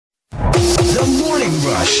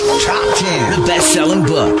Rush Top 10. The best-selling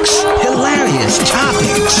books, hilarious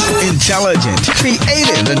topics, intelligent,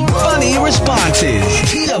 creative, and funny responses.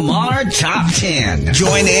 TMR Top 10.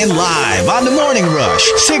 Join in live on The Morning Rush,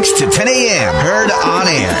 6 to 10 a.m. Heard on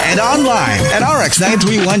air and online at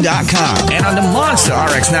rx931.com and on the Monster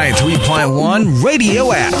RX 93.1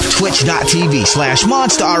 radio app,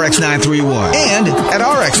 twitch.tv/MonsterRX931 and at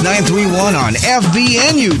RX931 on FB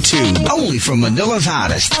and YouTube. Only from Manila's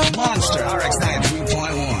hottest, Monster RX 93.1.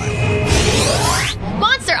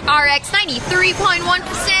 Monster RX 93.1%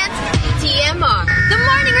 TMR. The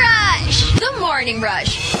Morning Rush. The Morning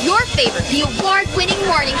Rush. Your favorite, the award-winning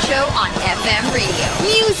morning show on FM radio.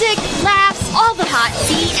 Music, laughs, all the hot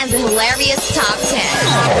tea, and the hilarious top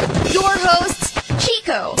 10. Your hosts,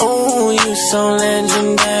 Chico. Oh, you so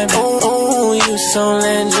legendary. Oh, you so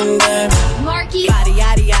legendary. Markki. Yada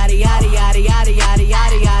yada yada yada yada yada yada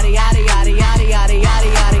yada yada yada yada yada yada yada yada.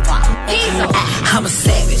 Hazel. I'm a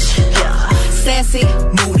savage. Yeah. Sassy,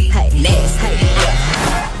 moody, nasty.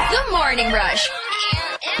 The Morning Rush.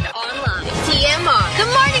 Air and online. TMR. The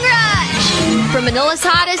Morning Rush. From Manila's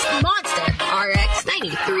hottest, Monster RX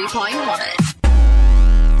 93.1.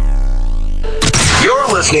 You're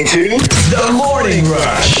listening to The Morning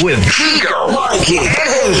Rush with Chico, Markki, and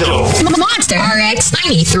Hazel. Monster RX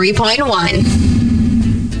 93.1.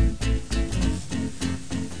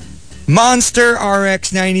 Monster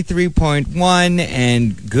RX 93.1,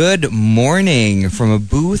 and good morning from a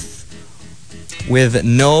booth with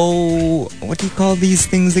no, what do you call these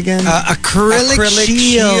things again? Acrylic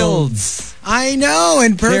shields. I know,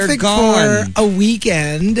 and perfect for a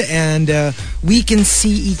weekend, and we can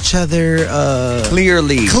see each other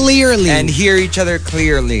clearly, and hear each other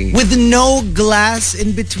clearly with no glass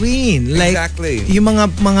in between. Like, exactly. Yung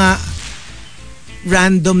mga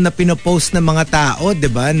random na pinopost na mga tao, 'di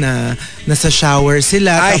ba, na nasa shower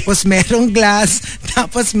sila, tapos merong glass,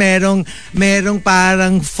 tapos merong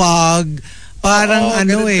parang fog. Parang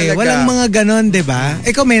walang mga ganon, 'di ba?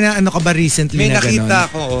 Ikaw may ano ka ba recently na ganon? May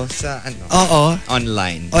nakita ko sa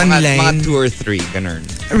online. Mga 2 or 3 ganon.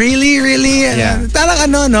 Really? Yeah.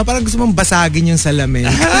 Parang parang gusto mong basagin yung salamin.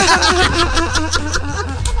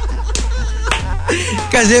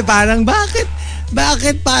 Kasi parang bakit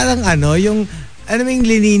parang yung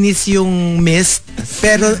lininis yung mist,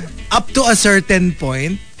 pero up to a certain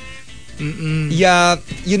point. Yeah,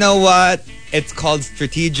 you know what? It's called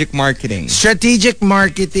strategic marketing. Strategic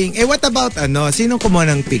marketing. What about Sino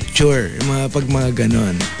kumuha ng picture? Pag mga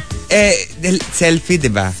ganon. Selfie,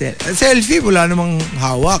 di ba? Selfie, wala namang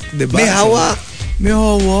hawak, di ba? May hawak. May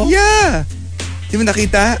hawak? Yeah. Di mo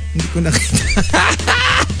nakita? Hindi ko nakita.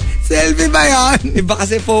 Selfie ba yun? Iba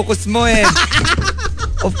kasi focus mo eh.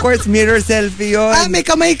 Of course, mirror selfie yun. May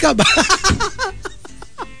kamay ka ba?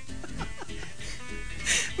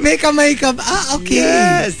 May kamay ka ba? Okay.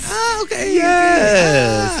 Yes. Okay.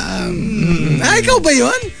 Yes. Ikaw ba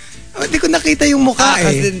yun? Hindi ko nakita yung mukha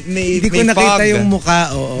Kasi Hindi ko nakita yung mukha.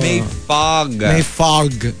 Oo. May fog. May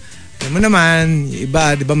fog. Alam mo naman,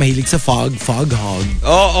 iba, di ba, mahilig sa fog hog.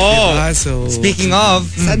 Oo. Diba? So, speaking of,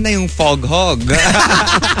 saan na yung fog hog?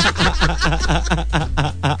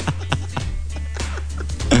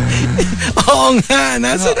 Oo nga,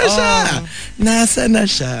 nasa na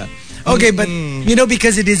siya. Okay, but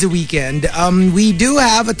because it is a weekend, we do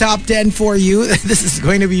have a top 10 for you. This is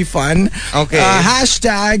going to be fun. Okay.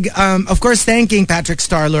 Hashtag, of course, thanking Patrick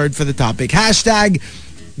Starlord for the topic. Hashtag,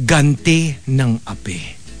 Gante ng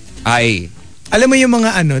Ape. Ay. Alam mo yung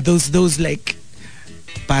mga those like,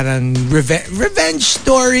 parang revenge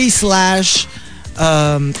story /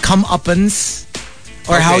 come-uppance,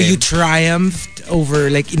 or how you triumphed over,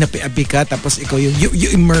 like, inapi-api ka, tapos ikaw you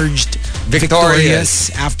emerged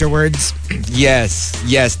victorious afterwards. Yes,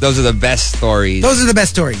 those are the best stories.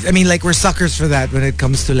 I mean, like, we're suckers for that when it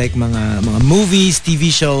comes to, like, mga movies,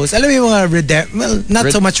 TV shows. Alam mo yung mga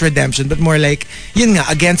not so much redemption, but more like, yun nga,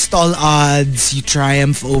 against all odds, you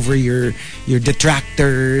triumph over your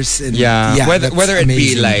detractors. And whether it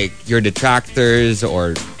amazing. be like your detractors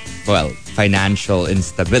or, well, financial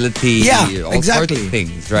instability, all sorts of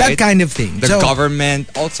things, right? That kind of thing. The government,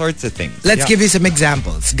 all sorts of things. Let's give you some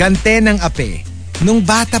examples. Gante ng Ape. Nung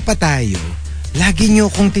bata pa tayo, lagi nyo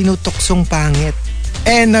kong tinutuksong pangit.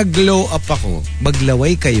 Nag-glow up ako.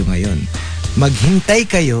 Maglaway kayo ngayon. Maghintay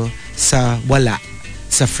kayo sa wala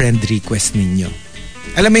sa friend request ninyo.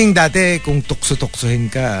 Alam mo yung dati, kung tukso-tuksohin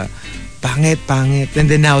ka, pangit. And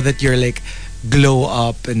then now that you're like, glow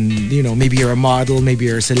up and maybe you're a model, maybe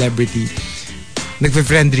you're a celebrity,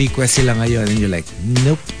 nagpe-friend request sila ngayon and you're like,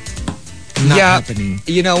 nope, not happening.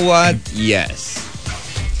 You know what? Yes.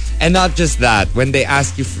 And not just that, when they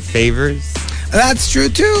ask you for favors. That's true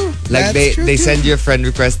too. Like That's true they too. send you a friend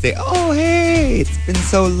request. Oh hey, it's been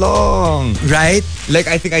so long. Right? Like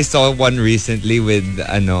I think I saw one recently with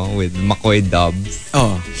McCoy Dubs.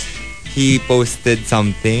 Oh. He posted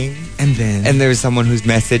something, And then and there was someone whose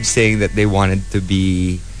message saying that they wanted to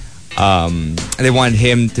be, they wanted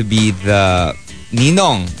him to be the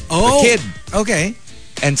ninong, the kid. Okay.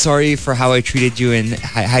 And sorry for how I treated you in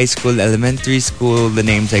high school, elementary school, the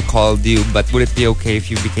names I called you, but would it be okay if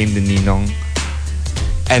you became the ninong?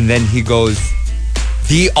 And then he goes,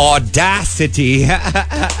 the audacity,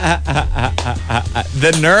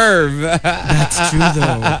 the nerve. That's true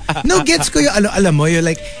though. No, gets ko yung alam mo, you're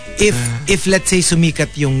like, if let's say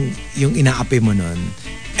sumikat yung inaapi mo nun,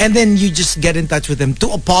 and then you just get in touch with them to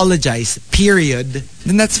apologize, period.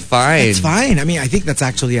 Then that's fine. It's fine. I mean, I think that's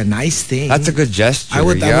actually a nice thing. That's a good gesture. I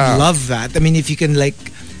would love that. I mean, if you can like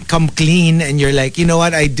come clean and you're like, you know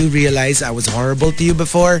what, I do realize I was horrible to you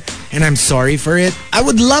before and I'm sorry for it. I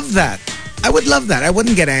would love that. I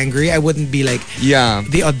wouldn't get angry. I wouldn't be like,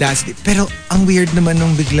 the audacity. Pero ang weird naman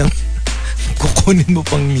nung biglang kukunin mo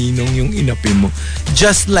pang ninong yung inapi mo.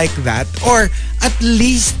 Just like that. Or at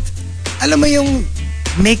least, alam mo yung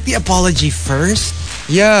make the apology first.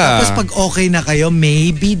 Yeah. Tapos pag okay na kayo,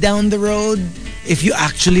 maybe down the road, if you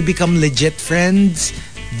actually become legit friends,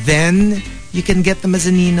 then you can get them as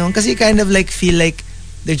a ninong. Kasi you kind of like feel like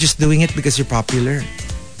they're just doing it because you're popular.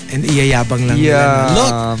 And iyayabang lang nila.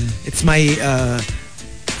 Look, it's my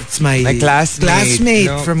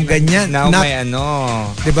classmate no, from ganyan. Now may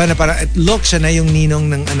ano. Diba na parang, look, siya na yung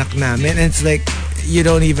ninong ng anak namin. And it's like, you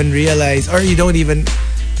don't even realize, or you don't even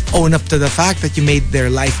own up to the fact that you made their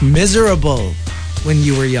life miserable when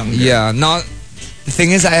you were younger. Yeah, the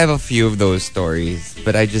thing is I have a few of those stories,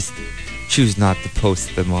 but I just choose not to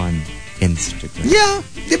post them on Instagram. Yeah,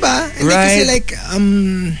 diba? And right? Kasi like,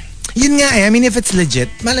 yun nga I mean, if it's legit,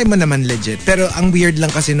 malay mo naman legit. Pero ang weird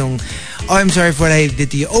lang kasi nung, oh, I'm sorry for what I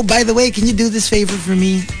did to you. Oh, by the way, can you do this favor for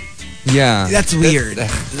me? Yeah. That's weird.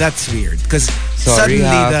 That's weird. Because sorry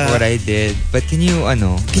suddenly what I did. But can you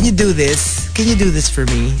do this? Can you do this for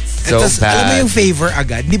me? So tas, bad. Alam mo yung favor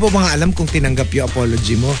agad? Di ba mga alam kung tinanggap yung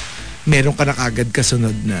apology mo, meron ka na agad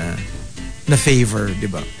kasunod na favor, di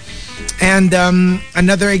ba? And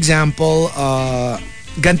another example,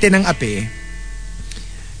 ganti ng ape,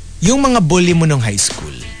 yung mga bully mo nung high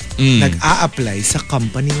school, nag-a-apply sa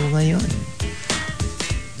company mo ngayon.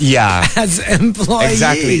 Yeah. As employees.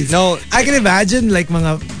 Exactly. No, I can imagine like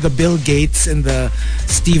the Bill Gates and the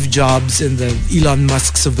Steve Jobs and the Elon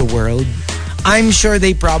Musks of the world. I'm sure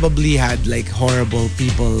they probably had like horrible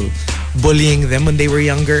people bullying them when they were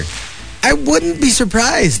younger. I wouldn't be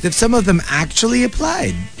surprised if some of them actually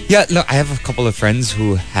applied. Yeah, look, I have a couple of friends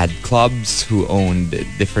who had clubs, who owned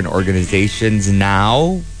different organizations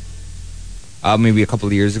now, maybe a couple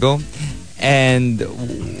of years ago. And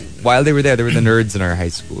while they were there, they were the nerds in our high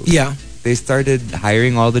school. Yeah. They started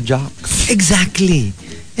hiring all the jocks. Exactly.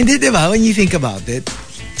 And diba, when you think about it,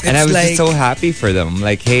 and I was like, just so happy for them.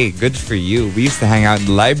 Like, hey, good for you. We used to hang out in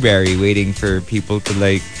the library waiting for people to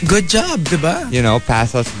like... Good job, diba?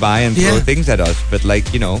 Pass us by and throw things at us. But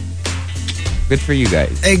like, good for you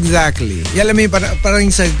guys. Exactly. Yeah, alam mo yung parang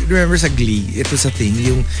remember sa Glee, it was a thing,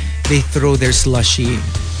 yung they throw their slushy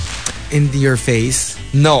into your face.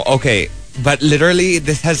 No, okay. But literally,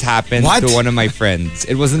 this has happened to one of my friends.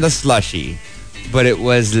 It wasn't a slushy, but it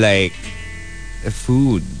was like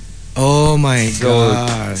food. Oh my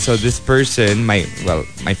gosh. So this person, my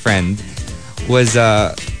friend, was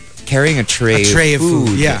carrying a tray of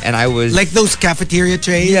food. Yeah. And I was... Like those cafeteria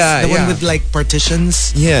trays? Yeah, The one with like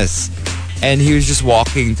partitions? Yes. And he was just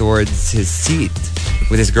walking towards his seat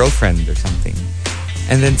with his girlfriend or something.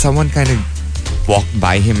 And then someone kind of walked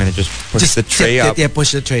by him and just pushed the tray up. Yeah,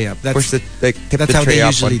 push the tray up. That's that's how they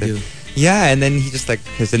usually do. Yeah, and then he just like,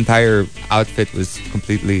 his entire outfit was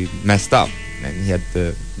completely messed up. And he had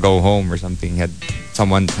to go home or something.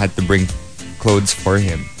 Someone had to bring clothes for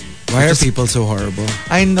him. Why are people so horrible?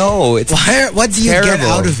 I know. What do you terrible. get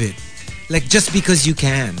out of it? Like, just because you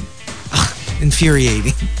can.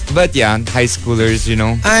 Infuriating. But yeah, high schoolers,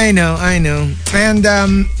 I know. And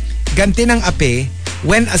ganti ng ape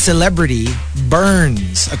when a celebrity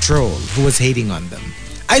burns a troll who was hating on them.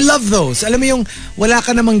 I love those. Alam mo yung wala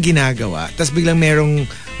ka namang ginagawa, tas biglang merong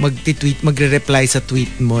magre-reply sa tweet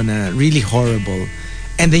mo na really horrible,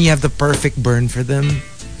 and then you have the perfect burn for them.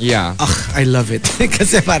 Yeah. I love it.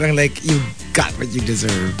 Kasi parang like, you got what you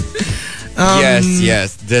deserve.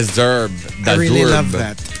 Yes. Deserve. I really love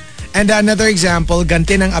that. And another example,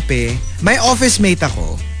 ganti ng ape, may office mate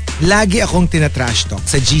ako, lagi akong tinatrash talk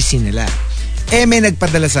sa GC nila. May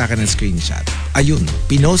nagpadala sa akin ng screenshot. Ayun,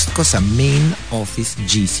 pinost ko sa main office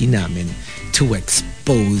GC namin. to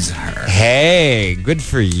expose her. Hey, good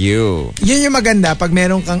for you. Yun yung maganda pag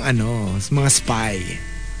meron kang mga spy.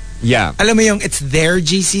 Yeah. Alam mo yung it's their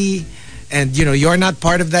GC and you're not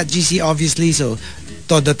part of that GC obviously, so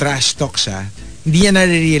todo trash talk siya. Hindi niya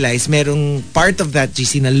na-realize merong part of that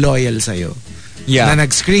GC na loyal sa'yo. Yeah. Na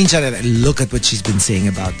nag-screenshot and look at what she's been saying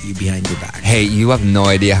about you behind your back. Hey, you have no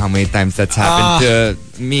idea how many times that's happened to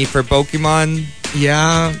me for Pokemon.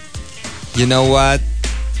 Yeah. You know what?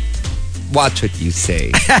 Watch what you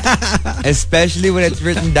say. Especially when it's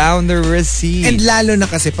written down the receipt. And lalo na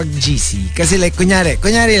kasi pag GC. Kasi like,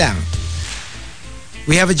 kunyari lang.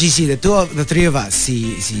 We have a GC, the three of us.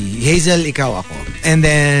 Si Hazel, ikaw, ako. And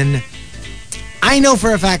then, I know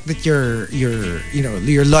for a fact that you're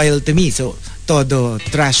loyal to me. So, todo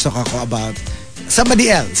trash talk ako about somebody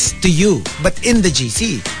else to you, but in the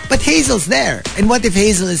GC. But Hazel's there. And what if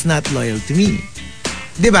Hazel is not loyal to me?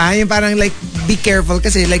 Diba? Yung parang like, be careful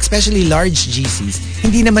kasi like especially large GCs,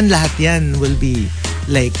 hindi naman lahat yan will be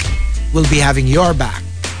having your back.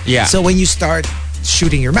 Yeah. So when you start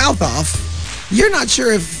shooting your mouth off, you're not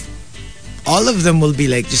sure if all of them will be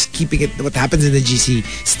like just keeping it, what happens in the GC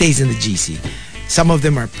stays in the GC. Some of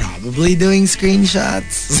them are probably doing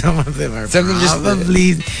screenshots. Some of them are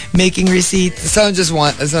probably making receipts. Some of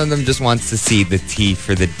them just wants to see the tea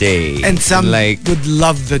for the day. And some would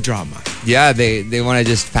love the drama. Yeah, they want to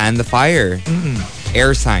just fan the fire. Mm-mm.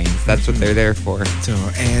 Air signs. That's what they're there for. So,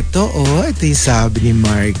 ito yung sabi ni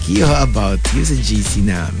Markki about you sa GC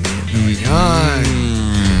namin.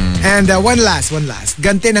 And one last.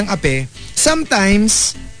 Gante ng ape.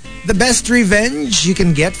 Sometimes, the best revenge you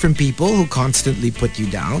can get from people who constantly put you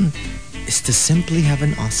down is to simply have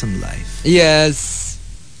an awesome life. Yes.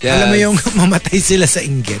 Alam mo yung mamatay sila sa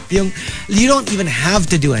inggit. Yung, you don't even have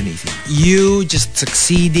to do anything. You just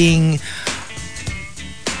succeeding,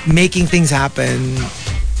 making things happen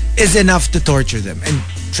is enough to torture them. And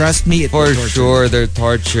trust me, it will torture for sure them. They're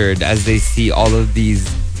tortured as they see all of these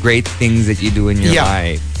great things that you do in your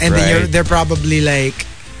life. And then they're probably like,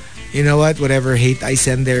 you know what? Whatever hate I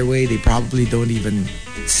send their way, they probably don't even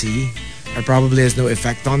see. Or probably has no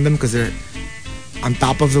effect on them because they're on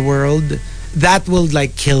top of the world. That will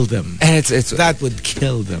like kill them. And that would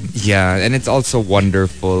kill them. Yeah, and it's also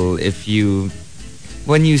wonderful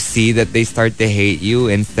when you see that they start to hate you,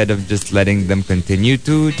 instead of just letting them continue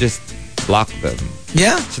to, just block them.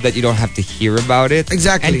 Yeah. So that you don't have to hear about it.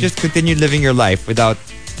 Exactly. And just continue living your life without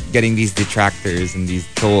getting these detractors and these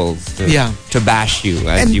trolls to bash you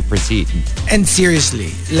as you proceed. And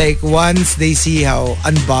seriously, like once they see how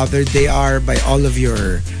unbothered they are by all of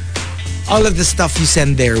the stuff you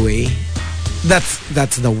send their way,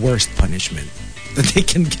 that's the worst punishment that they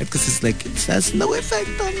can get, because it's like it has no effect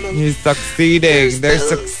on them. You're succeeding. They're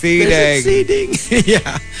succeeding.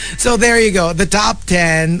 Yeah. So there you go. The top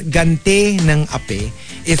 10 gante ng ape.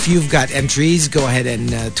 If you've got entries, go ahead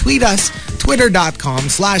and tweet us,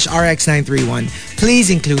 twitter.com/RX931.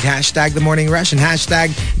 Please include hashtag The Morning Rush and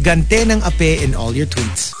hashtag Gante ng Ape in all your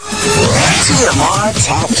tweets. TMR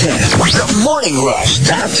Top 10. The Morning Rush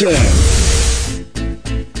Top 10.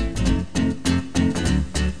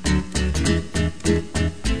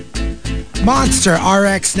 Monster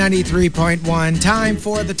RX 93.1. Time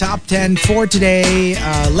for the top 10 for today.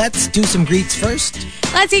 Let's do some greets first.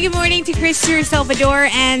 Let's say good morning to Christopher Salvador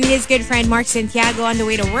and his good friend Mark Santiago on the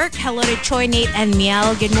way to work. Hello to Choi, Nate, and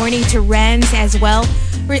Miel. Good morning to Renz as well.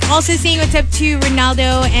 We're also saying what's up to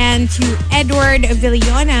Ronaldo and to Edward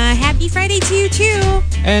Villona. Happy Friday to you too.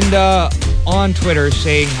 And on Twitter,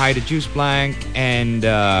 saying hi to Juice Blank and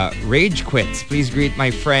Rage Quits. Please greet my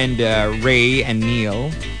friend Ray and Neil,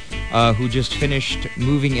 who just finished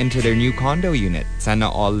moving into their new condo unit. Sana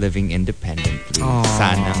all living independently. Aww.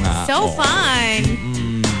 Sana nga. So fun.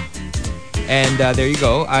 Mm-mm. And there you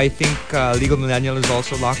go. I think Legal Millennial is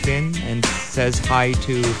also locked in and says hi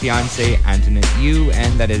to fiance Antoinette Yu,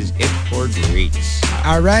 and that is it for greets.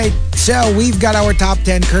 All right. So we've got our top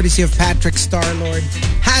 10 courtesy of Patrick Starlord.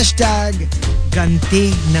 Hashtag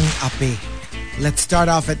Gante ng Ape. Let's start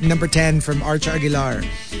off at number 10 from Arch Aguilar.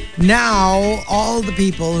 Now, all the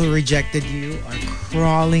people who rejected you are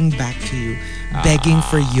crawling back to you, begging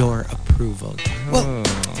for your approval. Well,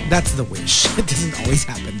 that's the wish. It doesn't always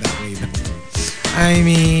happen that way, though. I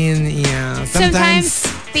mean, yeah. Sometimes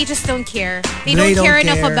they just don't care. They don't care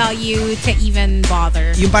enough about you to even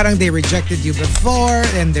bother. Yung parang they rejected you before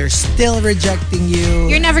and they're still rejecting you.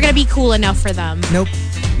 You're never gonna be cool enough for them. Nope.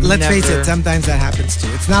 Let's Never. face it, sometimes that happens too.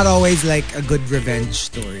 It's not always like a good revenge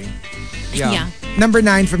story. Yeah. Number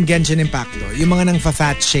 9 from Genshin Impacto. Yung mga nang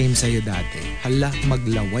fa-fat shame sa'yo dati. Hala,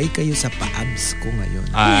 maglaway kayo sa paabs ko ngayon.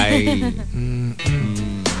 I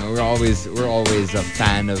we're always a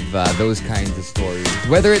fan of those kinds of stories.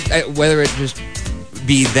 Whether it just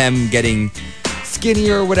be them getting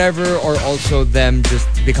skinnier or whatever, or also them just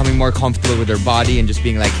becoming more comfortable with their body and just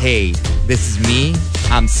being like, hey, this is me,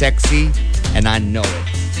 I'm sexy, and I know it.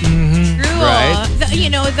 True. Right?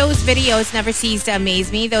 Those videos never cease to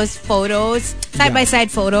amaze me. Those photos, side-by-side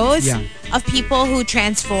photos of people who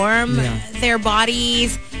transform their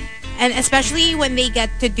bodies. And especially when they get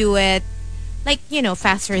to do it,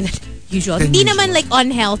 faster than usual. Hindi naman like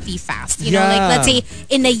unhealthy fast. Like let's say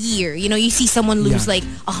in a year, you see someone lose like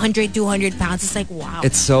 100, 200 pounds. It's like, wow.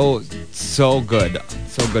 It's so good.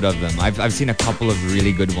 So good of them. I've seen a couple of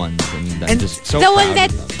really good ones. And I'm just so the proud one that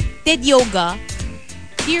of them. did yoga.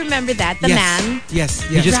 Do you remember that? The man? Yes.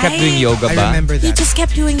 He just kept doing yoga I ba? remember that. He just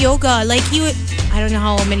kept doing yoga. Like I don't know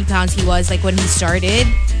how many pounds he was like when he started.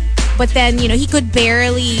 But then, he could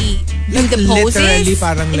barely do the poses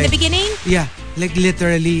parang in the like, beginning. Yeah. Like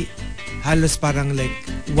literally, halos parang like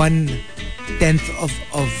 1/10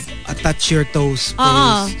 of a touch your toes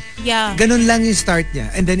pose. Yeah. Ganun lang yung start niya.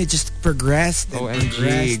 And then it just progressed and OMG,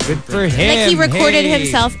 progressed. good for him. Like he recorded Hey.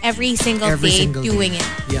 himself every single day doing it.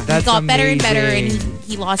 Yeah. That's he got better and better, and amazing.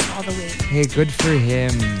 he lost all the weight. Hey, good for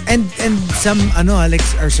him. And some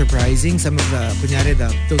Alex are surprising. Some of the kunyari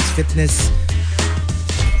those fitness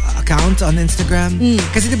accounts on Instagram.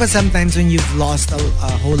 Kasi diba sometimes when you've lost a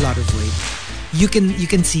whole lot of weight, you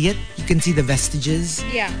can see it. You can see the vestiges.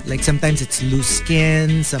 Yeah. Like sometimes it's loose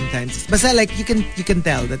skin, sometimes it's, basta like you can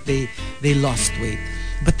tell that they lost weight.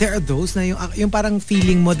 But there are those na yung parang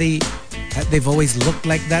feeling mo they've always looked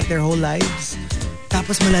like that their whole lives.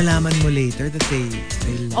 Tapos malalaman mo later that they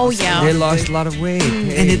lost. Oh, yeah. They lost a lot of weight.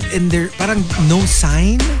 Hey. And they're parang no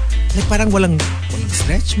sign. Like parang walang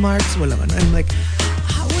stretch marks, walang ano. I'm like,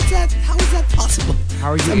 how is that possible?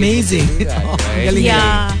 How are you It's amazing. able to do that, right? Galing.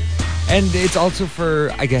 Yeah. And it's also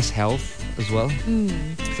for, I guess, health as well.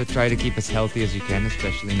 So try to keep as healthy as you can,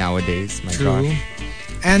 especially nowadays. My True. gosh.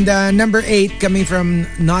 And number 8, coming from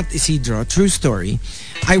Not Isidro, true story.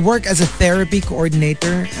 I work as a therapy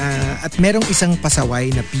coordinator at merong isang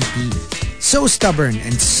pasaway na PT. So stubborn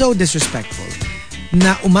and so disrespectful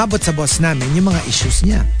na umabot sa boss namin yung mga issues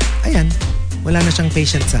niya. Ayan, wala na siyang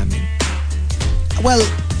patient sa amin. Well,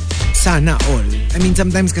 sana all. I mean,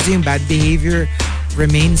 sometimes kasi yung bad behavior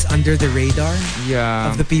remains under the radar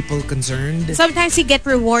of the people concerned. Sometimes you get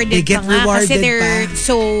rewarded They get pa nga rewarded kasi they're pa.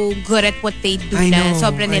 so good at what they do I na know,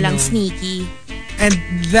 sobra I nilang know. sneaky. And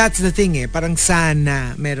that's the thing parang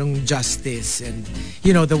sana merong justice and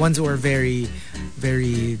the ones who are very,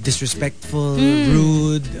 very disrespectful,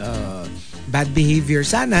 rude, bad behavior,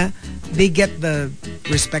 sana they get the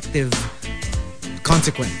respective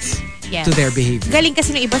consequence to their behavior. Galing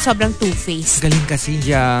kasi ng iba sobrang two-faced. Galing kasi.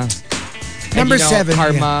 Yeah. Number and 7.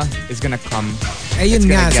 Karma is gonna come. Ayun It's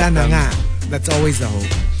gonna nga, get sana them. nga. That's always the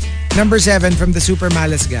hope. Number 7 from the super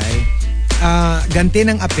malas guy. Ganti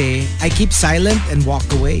ng ape, I keep silent and walk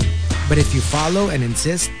away. But if you follow and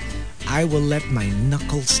insist, I will let my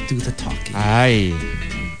knuckles do the talking. Ay.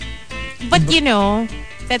 But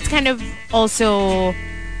that's kind of also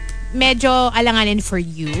medyo alanganin for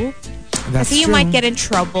you. That's Kasi you true. might get in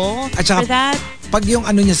trouble At saka, for that. Pag yung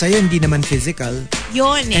ano niya sa'yo, hindi naman physical,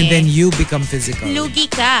 Yun and then you become physical. lugi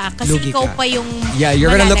ka. Kasi Lugi ikaw ka. pa yung Yeah,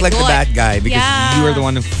 you're gonna look like the bad malalagot. guy because Yeah. you were the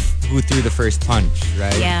one who threw the first punch,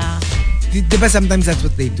 right? Yeah. Di ba sometimes that's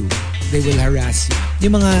what they do? They will harass you.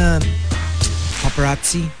 Yung mga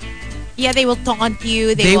paparazzi, Yeah, they will taunt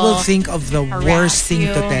you. they will think of the harass worst thing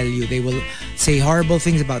to you. tell you. They will say horrible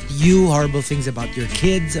things about you, horrible things about your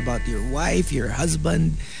kids, about your wife, your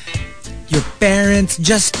husband, your parents,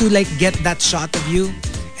 just to like get that shot of you.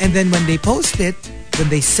 And then when they post it, when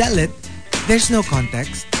they sell it, there's no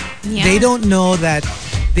context. Yeah. They don't know that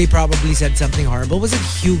they probably said something horrible. Was it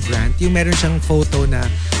Hugh Grant? Yung meron siyang photo na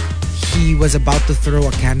he was about to throw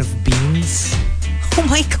a can of beans Oh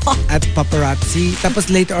my God. at paparazzi. Tapos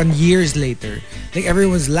later on, years later, like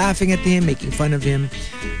everyone was laughing at him, making fun of him.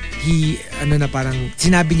 He, parang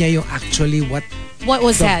sinabi niya yung actually what What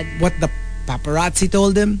was that? what the paparazzi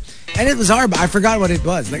told him. And it was horrible. I forgot what it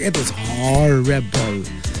was. Like, it was horrible.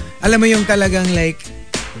 Alam mo yung talagang like,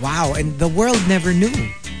 wow. And the world never knew.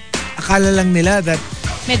 Akala lang nila that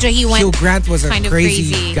Medyo he went Hugh Grant was a kind of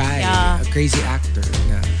crazy crazy. guy, Yeah. a crazy actor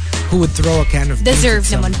na who would throw a can of beans deserve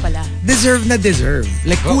at some- naman pala. Deserve na deserve.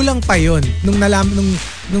 Like, kulang pa yun. Nung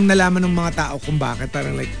nalaman ng mga tao kung bakit,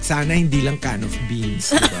 parang like, sana hindi lang can of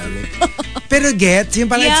beans. Diba? Like, pero gets, yung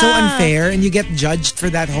parang it's so Yeah. unfair and you get judged for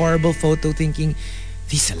that horrible photo thinking,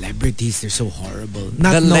 these celebrities, they're so horrible.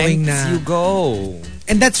 Not The knowing lengths na. you go.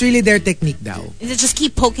 And that's really their technique daw. Just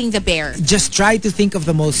keep poking the bear. Just try to think of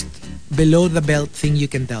the most below the belt thing you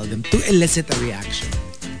can tell them to elicit a reaction.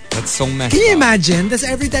 That's so messed Can you up. imagine? That's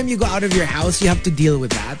every time you go out of your house, you have to deal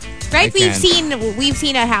with that. Right? I We've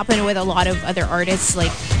seen it happen with a lot of other artists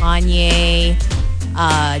like Kanye,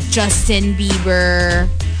 Justin Bieber,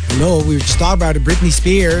 Hello, we were just talking about it. Britney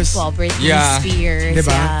Spears. well, Britney Yeah. Spears.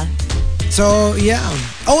 Diba? Yeah. So, yeah.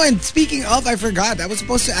 Oh, and speaking of, I forgot. I was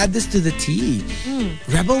supposed to add this to the tea.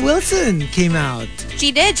 Rebel Wilson came out.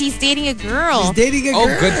 She did. She's dating a girl. She's dating a Oh,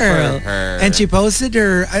 girl. good for her. And she posted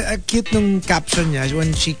her, cute nung caption niya.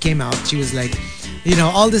 When she came out, she was like, you know,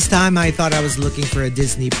 all this time I thought I was looking for a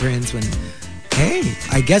Disney prince when, hey,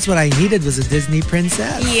 I guess what I needed was a Disney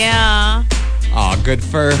princess. Yeah. Oh, good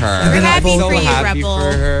for her. We're happy so for you, happy Rebel.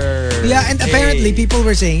 for her. Yeah, and Hey. apparently people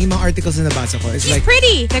were saying, yung mga articles na nabasa ko, it's She's like,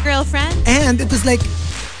 pretty, the girlfriend. and it was like,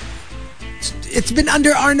 it's been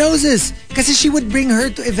under our noses kasi she would bring her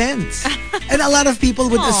to events. And a lot of people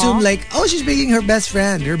would Aw. assume like, oh, she's bringing her best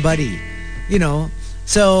friend, her buddy. You know?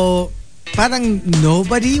 So, parang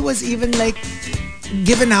nobody was even like,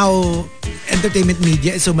 given how entertainment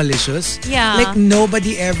media is so malicious. Yeah. Like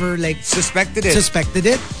nobody ever like Suspected it. suspected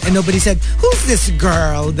it. And nobody said, who's this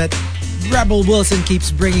girl that Rebel Wilson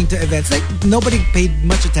keeps bringing to events? Like nobody paid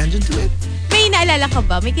much attention to it. May naalala ka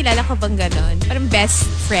ba? May kilala ka bang ganon? Parang best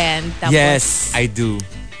friend. Tapos, Yes, I do.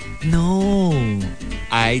 No.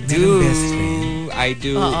 I Merong do. best friend. I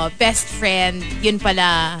do. Oo, best friend. Yun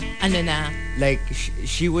pala, ano na. Like,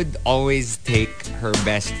 she would always take her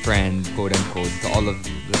best friend, quote unquote, to all of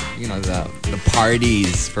the, you know, the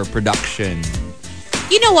parties for production.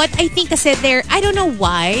 You know what? I think kasi I don't know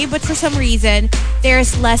why, but for some reason,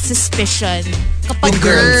 there's less suspicion kapag With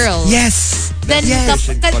girls. Yes. Then, Yes.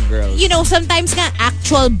 Pag girls. you know, sometimes nga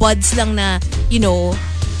actual buds lang na, you know,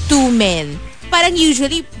 two men. Parang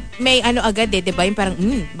usually, may ano agad di ba? Yung parang,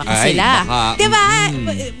 baka Ay, sila. baka, Di ba?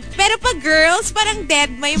 Pero pag girls, parang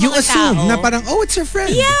dead may You mga assume tao. na parang, oh, it's her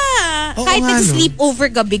friend. Yeah. Oo Kahit nga, no? nag-sleep over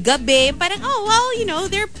gabi-gabi, parang, oh, well, you know,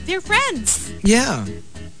 they're friends. Yeah.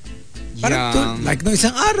 Parang Yeah. like no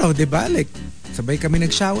isang araw, di ba? Like, sabay kami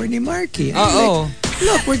nag-shower ni Markki. And I'm Oo. like,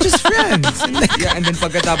 look, we're just friends. And like, Yeah, and then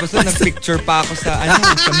pagkatapos na, nag-picture pa ako sa,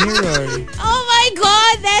 sa mirror. Oh my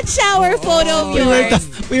God, that shower photo of yours.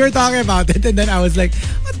 we were talking about it and then I was like,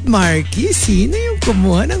 what, Markki? Sino yung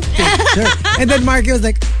kumuha ng picture? And then Markki was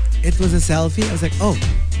like, it was a selfie. I was like, oh,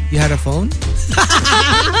 you had a phone?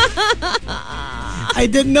 I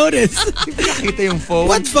didn't notice. Nakita yung phone.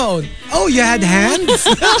 What phone? Oh, you had hands?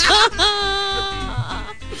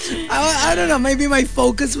 I don't know. Maybe my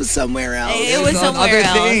focus was somewhere else. It was on somewhere other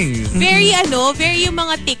else. things. Very very yung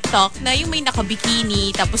mga TikTok na yung may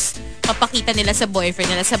nakabikini tapos papakita nila sa boyfriend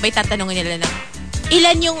nila, sabay tatanungin nila na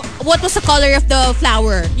ilan yung, what was the color of the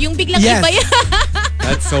flower? Yung biglang Yes. iba yan.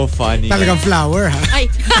 That's so funny. Talagang flower, ha? Ay,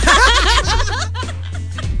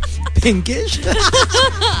 Pinkish?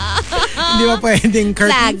 Hindi ba pwedeng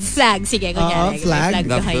curtains? flag. Sige, kunyari. flag. May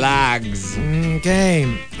The behind. flags. Okay.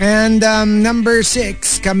 And number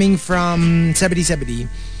 6, coming from 7070.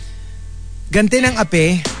 Ganti ng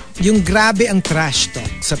ape, yung grabe ang trash talk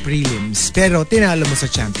sa prelims, pero tinalo mo sa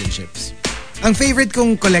championships. Ang favorite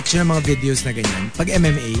kong collection ng mga videos na ganyan, pag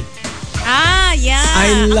MMA, Ah, yeah.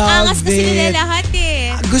 I Ang love angas kasi nila it. lahat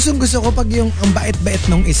eh. gustong-gusto ko pag yung ang bait-bait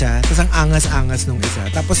nung isa, tapos ang angas-angas nung isa.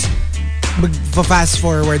 Tapos mag-fast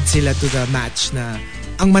forward sila to the match na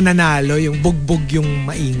ang mananalo, yung bugbog yung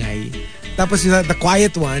maingay. Tapos the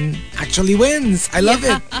quiet one actually wins. I love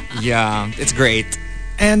it. Yeah, it's great.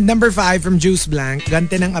 And number 5 from Juice Blank,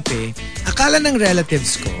 gante ng ape, akala ng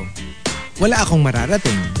relatives ko, wala akong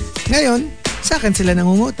mararating. Ngayon, sa akin sila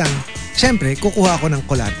nangungutang. Siyempre, kukuha ako ng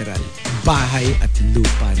collateral. Bahay at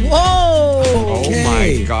lupa. Whoa! Oh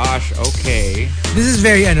my gosh, okay. This is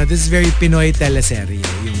very Pinoy teleserye.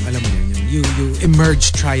 Yung, alam mo yun, you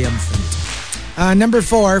emerge triumphant. Number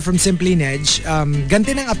 4 from Simply Nedge,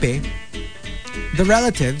 ganti ng ape, the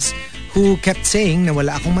relatives who kept saying na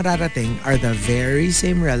wala akong mararating are the very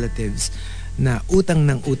same relatives na utang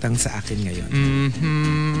ng utang sa akin ngayon.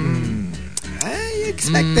 I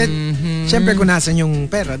expected. Siyempre kung nasan yung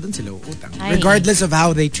pera, dun sila utang. Ay. Regardless of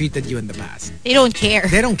how they treated you in the past. They don't care.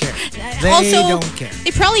 They don't care. They Also, don't care.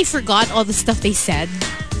 they probably forgot all the stuff they said.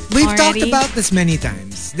 We've already. talked about this many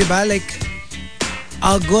times. Diba? Like,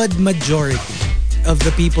 a good majority of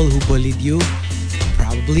the people who bullied you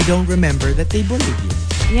probably don't remember that they bullied you.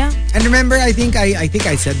 Yeah. And remember, I think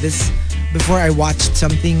I said this before I watched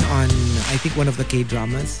something on, I think one of the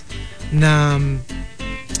K-dramas, na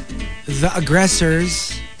the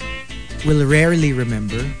aggressors will rarely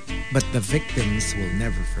remember, but the victims will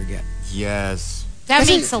never forget. Yes. That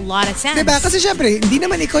makes a lot of sense. Diba? Kasi syempre, hindi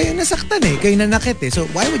naman ikaw yung nasaktan eh. Ikaw yung nanakit eh. So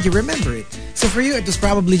why would you remember it? So for you, it was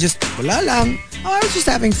probably just, wala lang. Oh, I was just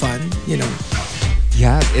having fun, you know.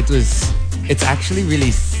 Yeah, it's actually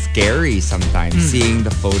really scary sometimes seeing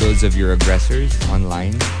the photos of your aggressors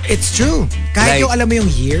online. It's true. Kahit Like- yung alam mo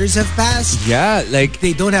yung years have passed, Yeah, like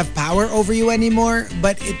they don't have power over you anymore,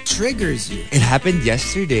 but it triggers you. it happened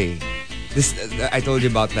yesterday. This I told you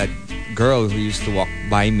about that girl who used to walk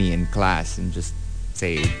by me in class and just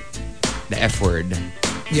say the F word,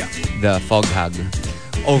 Yeah. the fog hug,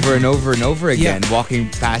 over and over and over again,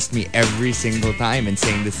 walking past me every single time and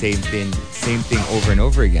saying the same thing over and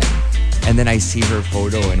over again. And then I see her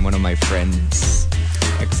photo in one of my friends'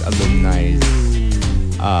 ex-alumni's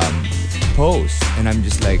post, and I'm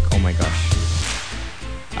just like, oh my gosh.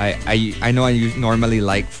 I know I normally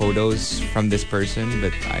like photos from this person,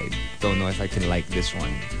 but I don't know if I can like this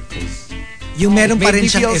one. Yung meron pa made rin me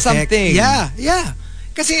siyang feel effect. something. Yeah.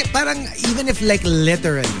 Kasi parang even if like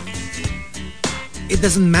literally it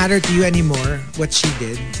doesn't matter to you anymore what she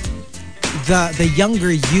did, the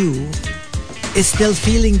younger you is still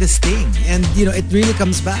feeling the sting, and you know it really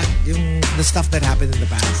comes back, yung the stuff that happened in the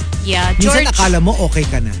past. Yeah, Minsan George, akala mo okay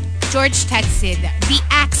ka na. George texted, the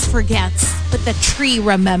axe forgets, but the tree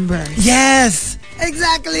remembers. Yes!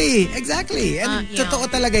 Exactly! And you totoo know.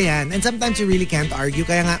 talaga yan. And sometimes you really can't argue.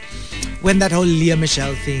 Kaya nga, when that whole Leah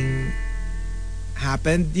Michelle thing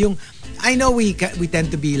happened, I know we tend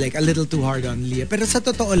to be like a little too hard on Leah, pero sa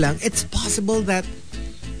totoo lang, it's possible that,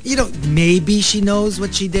 you know, maybe she knows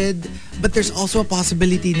what she did, but there's also a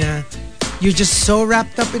possibility na you're just so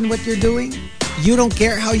wrapped up in what you're doing, you don't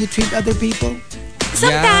care how you treat other people.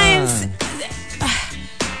 Sometimes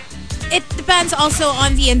it depends also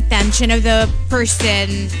on the intention of the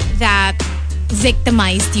person that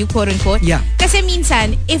victimized you, quote unquote. Yeah. Kasi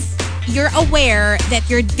minsan, if you're aware that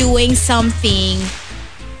you're doing something,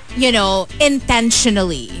 you know,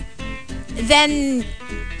 intentionally, then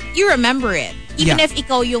you remember it. Even Yeah. if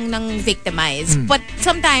ikaw yung nang victimize. But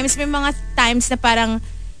sometimes, may mga times na parang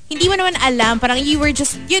hindi mo naman alam, parang you were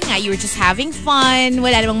just having fun,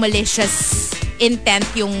 wala namang malicious intent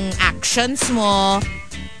yung actions mo.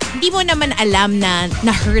 Hindi mo naman alam na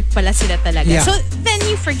na-hurt pala sila talaga. Yeah. So, then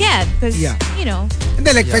you forget. Because, you know. And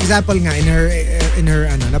then, like, for example nga, in her,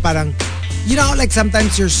 na parang, you know, like,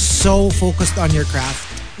 sometimes you're so focused on your craft.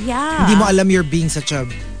 Yeah. Hindi mo alam you're being such a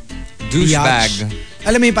Douchebag. biatch.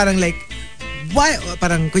 Alam mo yung parang like, why,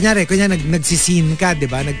 parang, kunyari, nagsisin ka, di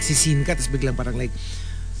ba? Nagsisin ka, tapos biglang parang like,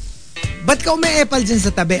 ba't ka ume-epal dyan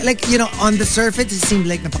sa tabi? Like, you know, on the surface, it seemed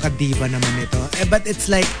like napaka-diva naman ito. But it's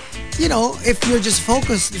like, you know, if you're just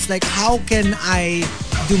focused, it's like, how can I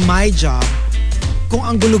do my job kung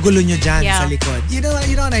ang gulo-gulo nyo dyan sa likod? You know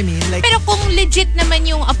what I mean? Like, pero kung legit naman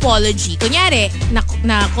yung apology, kunyari, na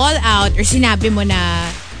call out or sinabi mo na,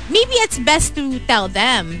 maybe it's best to tell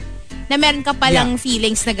them na meron ka palang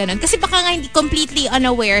feelings na ganun. Kasi baka nga hindi completely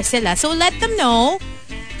unaware sila. So let them know,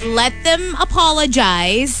 let them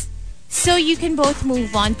apologize, so you can both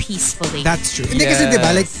move on peacefully. that's true. Hindi kasi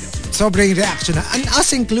diba, like, sobrang reaction na, and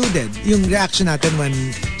us included, yung reaction natin when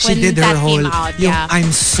she When did her that whole, came out, yung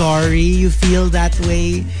I'm sorry you feel that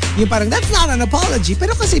way. Yung parang, that's not an apology.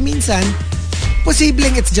 Pero kasi minsan,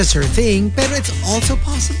 posibleng it's just her thing, pero it's also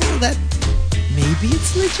possible that maybe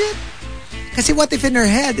it's legit. Kasi what if in her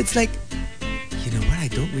head, it's like, you know what,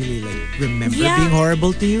 I don't really like remember being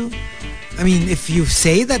horrible to you. I mean, if you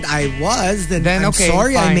say that I was, then I'm okay,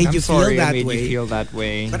 sorry fine. I made I'm you sorry feel I that made way. you feel that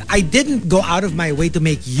way. But I didn't go out of my way to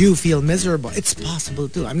make you feel miserable. It's possible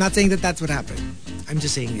too. I'm not saying that that's what happened. I'm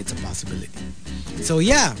just saying it's a possibility. So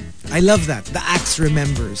yeah, I love that. The axe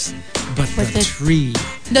remembers, but the tree.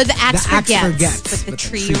 No, the axe forgets, forgets, but the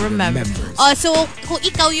tree remembers. Oh, so kung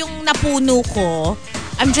ikaw yung napuno ko,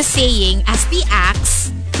 I'm just saying, as the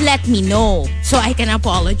axe, let me know so I can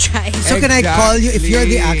apologize. So can I call you, if you're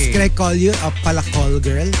the axe, Exactly. can I call you a palakol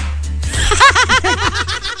girl?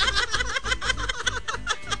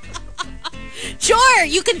 Sure,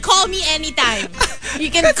 you can call me anytime. You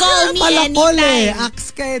can call me Palakol anytime. Axe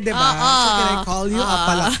ka eh, diba? So can I call you a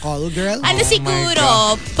palakol girl? Ano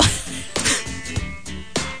siguro?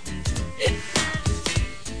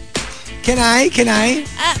 Can I?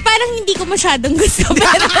 Parang hindi ko masyadong gusto.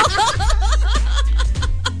 Pero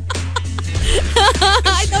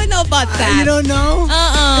I don't know about that. You don't know?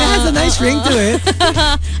 It has a nice ring to it.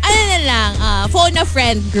 Ano na lang, phone a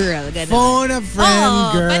friend girl. Ganun. Phone a friend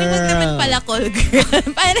girl. Parang wag naman pala call girl.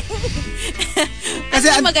 Parang Kasi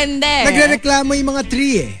mas maganda eh. nagrereklamo yung mga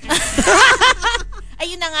tree eh.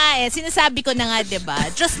 Ayun na nga eh. Sinasabi ko na nga, diba?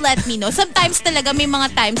 Just let me know. Sometimes talaga may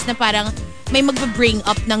mga times na parang may magbe-bring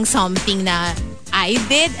up ng something na I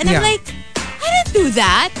did. And I'm Yeah. like, I didn't do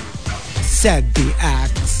that. Said the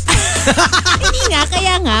axe. Hindi nga,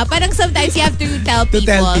 kaya nga, parang sometimes you have to tell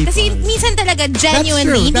people. Kasi minsan talaga,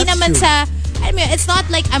 genuinely, hindi naman sa, I mean, it's not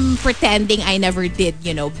like I'm pretending I never did,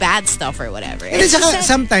 bad stuff or whatever. And it's just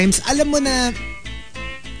sometimes, alam mo na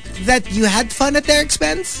that you had fun at their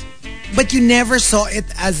expense, but you never saw it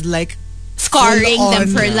as like scarring them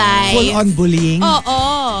for life. Full-on bullying.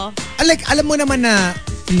 Oo. Like, alam mo naman na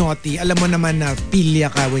naughty, alam mo naman na pilya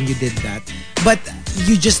ka when you did that, but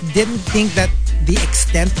you just didn't think that the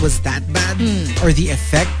extent was that bad or the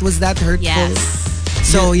effect was that hurtful. Yes.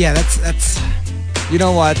 So yeah, that's You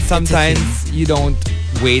know what? Sometimes you don't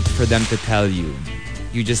wait for them to tell you.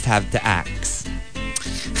 You just have to act.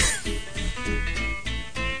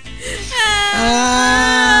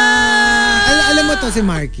 Alam mo to si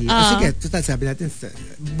Markki. Sige, total sabi natin,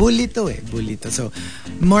 bully to. So,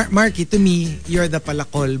 Markki, to me, you're the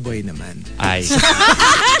palakol boy naman. Ay.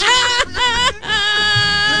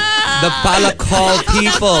 The palakol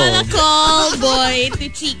people. Palakol boy to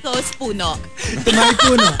Chico's puno. To my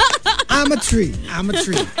puno. I'm a tree.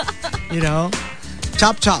 You know?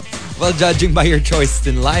 Chop. Well, judging by your choice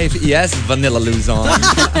in life, yes, Vanilla Luzon.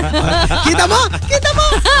 Kita mo?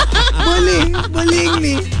 Bullying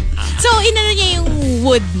me. So, inano niya yung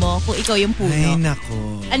wood mo kung ikaw yung puno? Ay,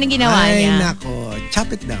 nako. Anong ginawa niya? Ay, nako. Chop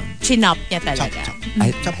it down. Chinop niya talaga.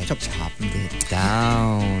 Chop it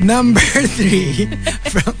down. Number 3,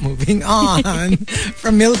 moving on,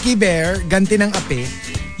 from Milky Bear, ganti ng ape,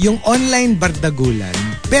 yung online bardagulan.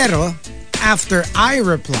 Pero, after I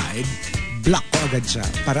replied, block ko agad siya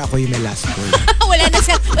para ako yung may last word. wala na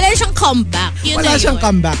siyang comeback. Wala siyang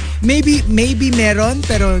comeback. Maybe meron,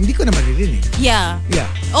 pero hindi ko na maririnig. Yeah.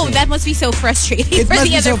 Oh, that must be so frustrating for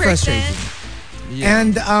the other person. Yeah.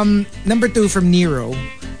 And number 2 from Nero,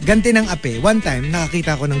 ganti ng ape. One time,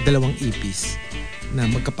 nakakita ko ng 2 ipis na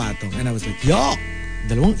magkapatong. And I was like, yuck!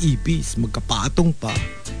 2 ipis, magkapatong pa.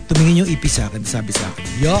 Tumingin yung ipis sa akin, sabi sa akin,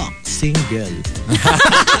 yuck! Single.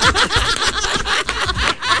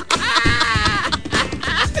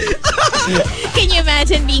 Can you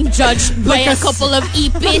imagine being judged by a couple of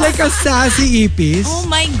ipis? Like a sassy ipis. Oh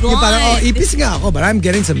my God. Yung parang, ipis nga ako, but I'm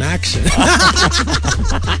getting some action.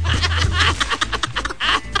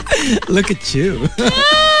 Look at you. Can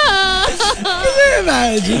you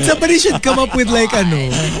imagine? Somebody should come up with like a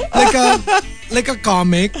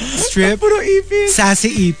comic strip. Puro ipis.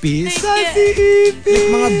 Sassy ipis. Like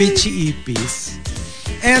mga bitchy ipis.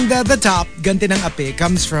 And the top, ganti ng ape,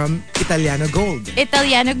 comes from Italiano Gold.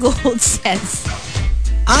 Italiano Gold says,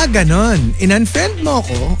 ganon. In-unfriend mo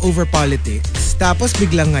ko over politics. Tapos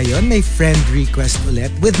biglang ngayon may friend request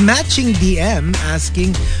ulit with matching DM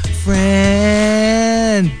asking,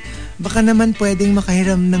 friend, baka naman pwedeng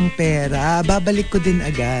makahiram ng pera. Babalik ko din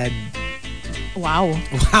agad. Wow.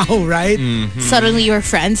 Wow, right? Mm-hmm. Suddenly you're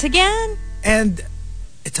friends again? And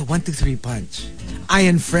it's a 1, 2, 3 punch. I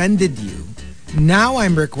unfriended you. Now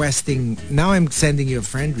I'm sending you a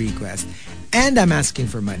friend request and I'm asking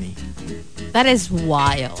for money. That is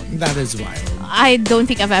wild. I don't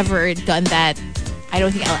think I've ever done that. I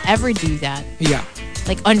don't think I'll ever do that. Yeah.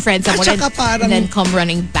 Like unfriend someone and then come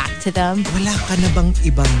running back to them. Wala ka bang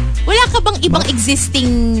ibang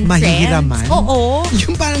existing mahihiraman? Friends? Oo.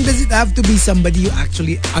 Yung parang, does it have to be somebody you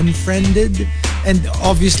actually unfriended and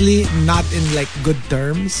obviously not in like good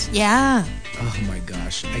terms? Yeah. Oh my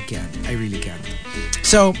gosh, I can't. I really can't.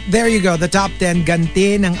 So, there you go. The top 10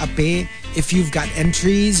 ganti ng ape. If you've got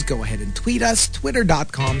entries, go ahead and tweet us.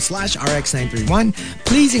 Twitter.com/RX931.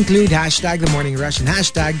 Please include hashtag The Morning Rush and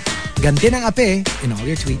hashtag ganti ng ape in all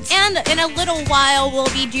your tweets. And in a little while,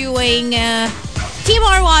 we'll be doing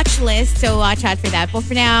TMR watch list. So watch out for that. But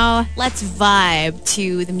for now, let's vibe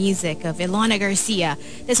to the music of Ilona Garcia.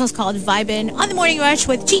 This one's called Vibin' on The Morning Rush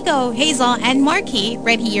with Chico, Hazel, and Markki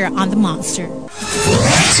right here on The Monster.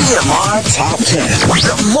 TMR Top 10.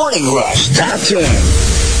 The Morning Rush Top 10.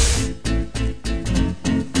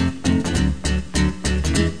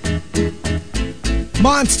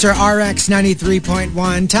 Monster RX 93.1.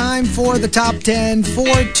 Time for the top 10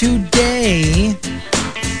 for today.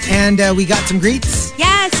 And we got some greets.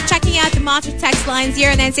 Yes, checking out the Monster text line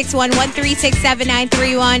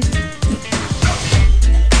 0961-136-7931.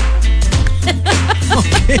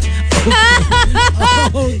 Okay.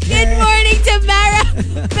 Good morning to Mara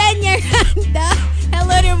Peñaranda.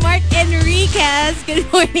 Hello to Mark Enriquez. Good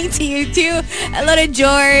morning to you too. Hello to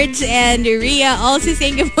George and Ria. Also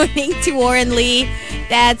saying good morning to Warren Lee.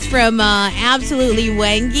 That's from Absolutely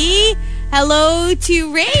Wengi. Hello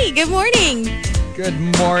to Ray. Good morning. Good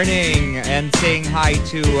morning. And saying hi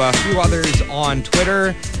to a few others on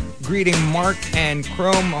Twitter. Greeting Mark and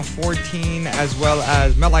Chrome 14, as well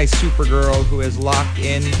as Melai Supergirl, who is locked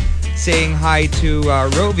in. Saying hi to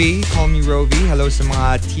Rovi. Call me Rovi. Hello sa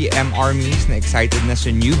mga TM armies na excited na sa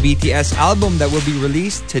new BTS album that will be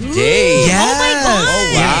released today. Yes. Oh my God. Oh,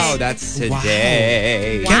 wow. That's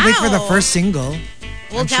today. Wow. Can't wait for the first single.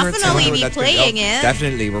 We'll I'm sure it's definitely gonna- be That's playing gonna- it.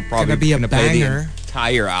 Definitely. We're probably Gonna be a going to play the banger.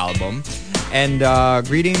 entire album. And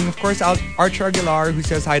greeting, of course, Archer Aguilar, who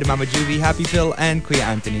says hi to Mama Juvie, Happy Phil, and Kuya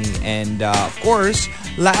Anthony. And, of course,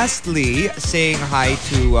 lastly, saying hi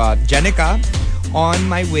to Jenica. On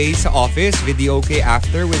my way sa office, video okay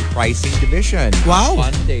after with pricing division. Wow.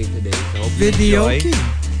 Fun day today. So hope you Video enjoy.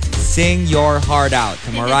 okay. Sing your heart out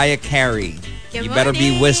to Mariah Carey. Good You better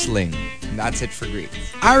be morning. whistling. That's it for greets.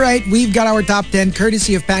 All right, we've got our top 10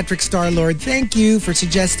 courtesy of Patrick Starlord. Thank you for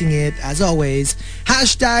suggesting it. As always,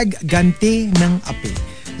 hashtag ganti ng api.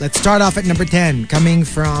 Let's start off at number 10, coming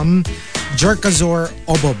from Jerkazor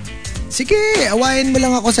Obob. Sige, awayin mo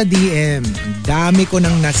lang ako sa DM. Ang dami ko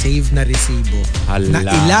nang na-save na resibo Hala.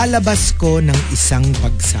 na ilalabas ko ng isang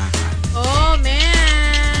bagsakan. Oh, man.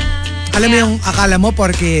 Alam mo yung akala mo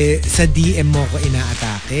porque sa DM mo ko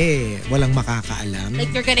inaatake. Walang makakaalam.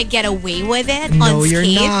 Like you're gonna get away with it No, unscathed?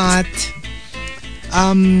 you're not.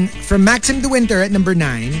 From Maxim De Winter at number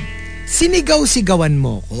 9, sinigaw-sigawan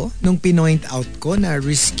mo ko nung pinoint out ko na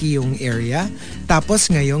risky yung area. Tapos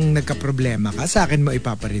ngayong nagka-problema ka, sa akin mo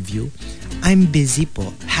ipapareview. I'm busy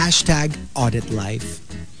po. Hashtag audit life.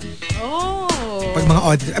 Oh. Pag mga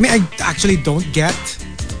audit, I mean, I actually don't get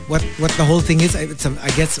what the whole thing is. I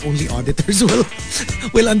guess only auditors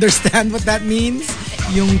will understand what that means.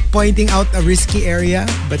 Yung pointing out a risky area.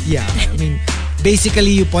 But yeah, I mean,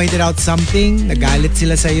 basically you pointed out something, nagalit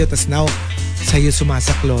sila sa'yo, tas now sa'yo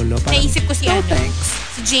sumasaklolo. Parang, Naisip ko si no, ano, thanks.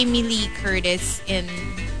 si Jamie Lee Curtis in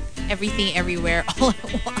Everything Everywhere All at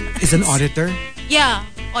Once. Is an auditor? Yeah,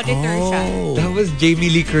 auditor siya. Oh. That was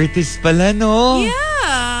Jamie Lee Curtis pala, no? Yeah.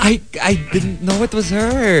 I didn't know it was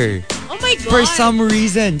her. Oh my God. For some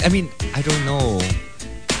reason. I mean, I don't know.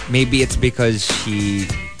 Maybe it's because she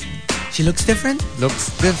She looks different?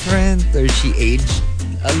 looks different or she aged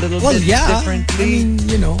a little Well, bit yeah. differently. I mean,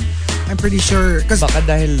 you know, I'm pretty sure. Cause, Baka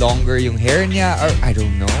dahil longer yung hair niya or I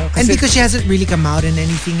don't know. and because she hasn't really come out in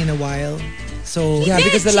anything in a while. So, Yeah,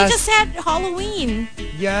 because the she last- just had Halloween.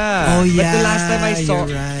 Yeah. Oh, But the yeah, last time I saw,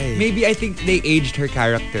 you're right. maybe I think they aged her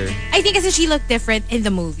character. I think kasi she looked different in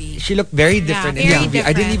the movie. She looked very different in very the movie.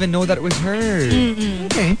 I didn't different. even know that it was her.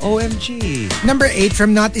 okay. OMG. Number 8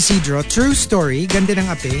 from Not Isidro, true story, ganda ng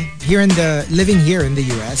ape, living here in the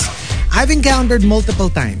US. I've encountered multiple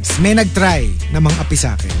times, may nagtry na mang api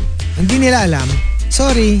sa akin. Hindi nila alam,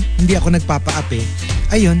 sorry, hindi ako nagpapa-api.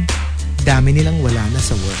 Ayun, dami nilang wala na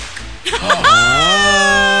sa work.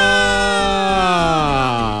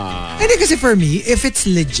 Hindi kasi for me, if it's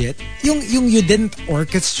legit, yung you didn't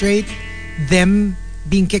orchestrate them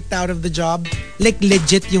being kicked out of the job, like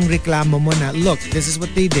legit yung reklamo mo na, look, this is what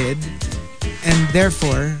they did, and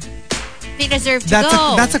therefore, They deserve to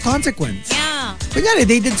go. that's a consequence. Yeah. Kunyari,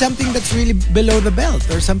 they did something that's really below the belt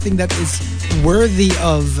or something that is worthy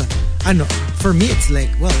of, ano, for me, it's like,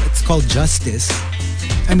 well, it's called justice.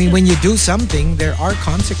 I mean, when you do something, there are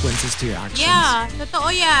consequences to your actions. Yeah. Totoo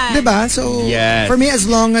yan. Diba? So, Yes. for me, as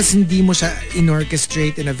long as hindi mo siya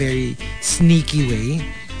inorchestrate in a very sneaky way,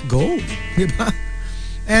 go. Diba?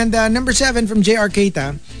 And number 7 from JR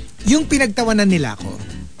Keita, yung pinagtawanan nila ako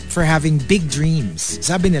for having big dreams.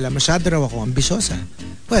 Sabi nila, masyado raw ako ambisyosa.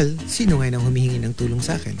 Well, sino ngayon ang humihingi ng tulong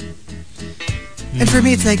sa akin? And for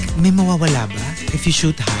me, it's like, may mawawala ba? If you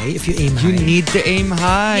shoot high, if you aim You high. need to aim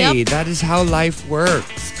high. Yep. That is how life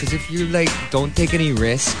works. Because if you don't take any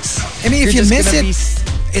risks, I mean, if you're you just miss gonna it, be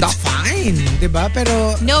it's stuck. fine. Diba?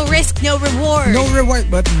 Pero, No risk, no reward. no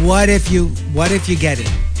reward. But what if you get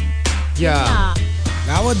it? Yeah.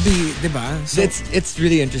 That would be, diba? So, It's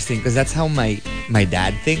really interesting because that's how my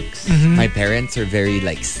dad thinks. My parents are very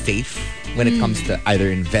safe when it comes to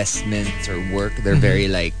either investments or work. They're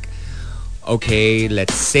very okay,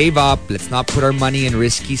 let's save up. Let's not put our money in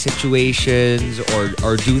risky situations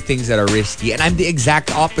or do things that are risky. And I'm the exact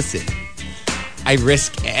opposite. I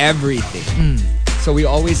risk everything. So we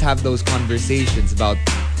always have those conversations about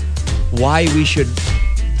why we should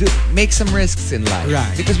make some risks in life.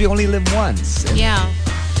 Right. Because we only live once. And, Yeah.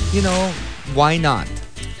 you know, why not?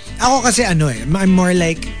 ako kasi I'm more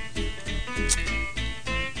like,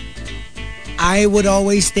 I would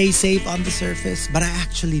always stay safe on the surface, but I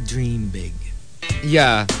actually dream big.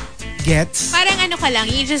 Yeah. Gets? Parang ano ka lang,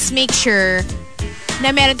 you just make sure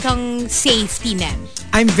na meron kang safety net.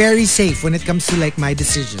 I'm very safe when it comes to my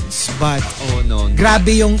decisions, but Oh, no. grabe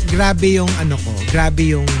yung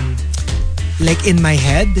like in my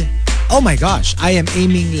head, oh my gosh, I am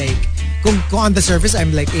aiming like, kung on the surface,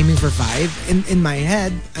 I'm like aiming for 5. In my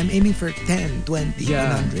head, I'm aiming for 10, 20,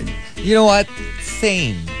 100. You know what?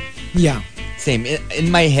 Same. Yeah. Same.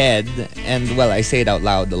 In my head, and well, I say it out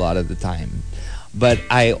loud a lot of the time, but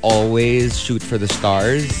I always shoot for the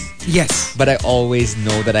stars. Yes. But I always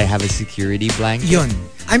know that I have a security blanket. Yun.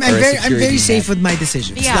 I'm very safe with my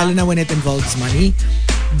decisions. Yeah. Lalo na when it involves money.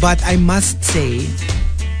 But I must say,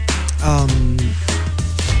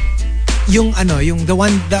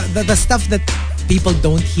 the stuff that people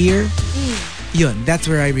don't hear, yun, that's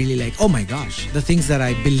where I really like, oh my gosh, the things that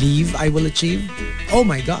I believe I will achieve, oh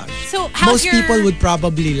my gosh. So how's most people would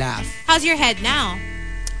probably laugh. How's your head now?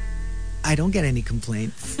 I don't get any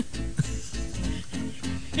complaints.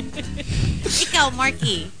 Ikaw,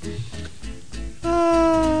 Markki.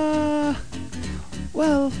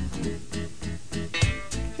 Well,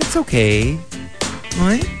 it's okay.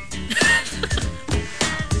 What?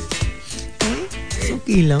 It's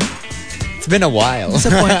okay lang. It's been a while.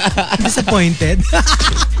 Disappointed.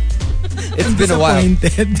 It's been a while.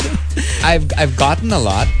 Disappointed. I've gotten a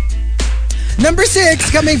lot. Number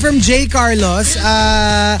 6, coming from J. Carlos.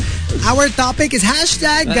 Our topic is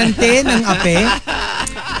 #gante ng ape.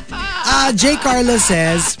 J. Carlos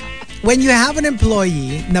says, when you have an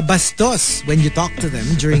employee na bastos when you talk to them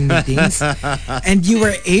during meetings and you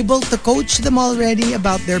were able to coach them already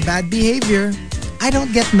about their bad behavior, I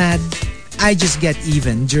don't get mad. I just get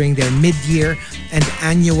even during their mid-year and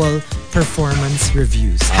annual performance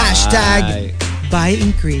reviews. #buy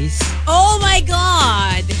increase. Oh my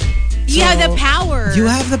God. You have the power. You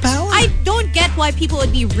have the power. I don't get why people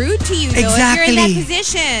would be rude to you, though, Exactly. if you're in that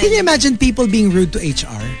position. Can you imagine people being rude to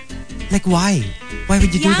HR? Like, why? Why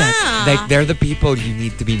would you do that? Like, they're the people you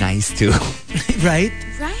need to be nice to. Right?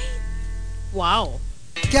 Right? Wow.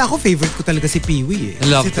 Kaya ako, favorite ko talaga si Peewee.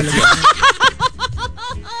 Love Kasi talaga,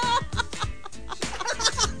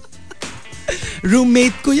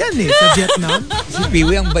 roommate ko yan sa Vietnam. Si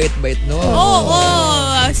Peewee ang bait-bait no.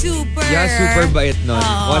 Super. Yeah, super bait nun.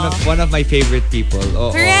 One of my favorite people.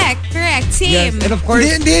 Correct. Same. Yes, and of course,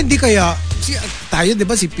 Hindi kaya. Tayo, di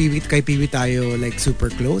ba, kay Peewee tayo like super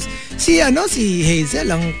close. Si Hazel,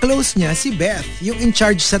 ang close niya, si Beth, yung in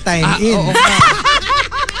charge sa time in. Oo.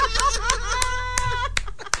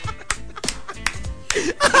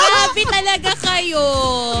 Grabe talaga kayo.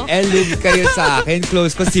 Elib kayo sa akin.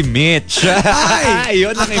 Close ko si Mitch. Ay,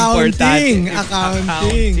 yun ang importante.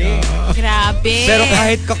 Accounting. Oo. Grabe. Pero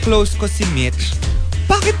kahit ka-close ko si Mitch,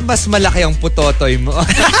 bakit mas malaki ang putotoy mo?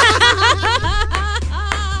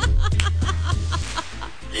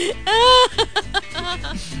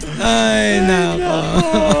 Ay,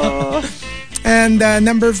 nako. And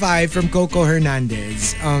number 5 from Coco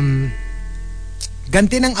Hernandez.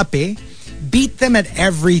 Ganti ng ape, beat them at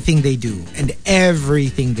everything they do and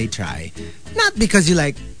everything they try. Not because you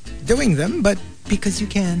like doing them, but because you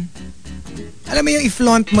can. Alam mo yung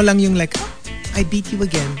i-flaunt mo lang yung like, oh, I beat you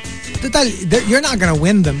again. Total, you're not gonna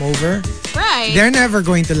win them over. Right. They're never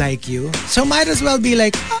going to like you. So might as well be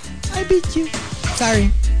like, oh, I beat you. Sorry.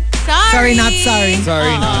 Sorry, not sorry.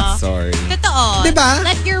 Sorry, not sorry. Totoo. Diba?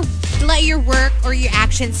 Let your work or your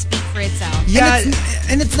actions speak for itself. Yeah.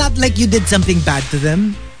 And it's not like you did something bad to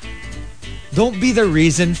them. Don't be the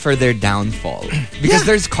reason for their downfall. Because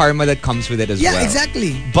Yeah. there's karma that comes with it as well. Yeah,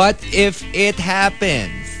 exactly. But if it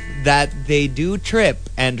happens that they do trip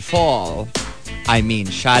and fall, I mean,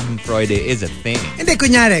 Schadenfreude is a thing. Hindi,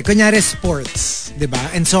 kunyari sports, di ba?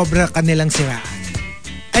 And sobra kanilang siraan.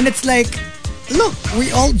 And it's like, look,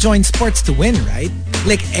 we all join sports to win, right?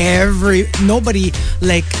 Like nobody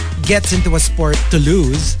like gets into a sport to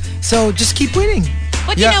lose. So just keep winning.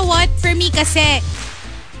 But you know what? For me kasi,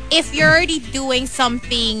 if you're already doing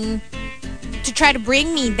something to try to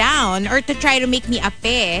bring me down or to try to make me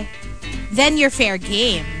ape, then you're fair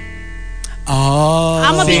game. Oh.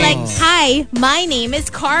 I'm gonna be like, hi, my name is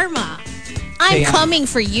Karma. I'm coming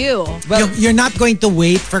for you. Well, You're not going to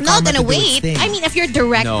wait for Not karma gonna to do its wait. thing. I mean, if you're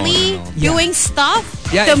directly No. doing stuff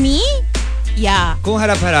Yeah, to me, yeah, kung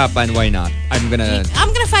harap-harapan, why not? I'm gonna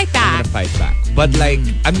fight back. fight back. But like,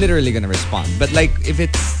 I'm literally gonna respond. But like, if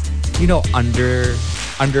it's,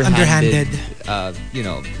 underhanded,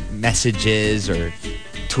 messages or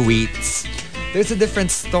tweets, there's a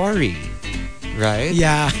different story, right?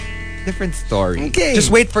 Yeah. Different story. Okay. Just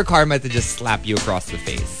wait for karma to just slap you across the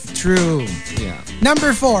face. True. Yeah.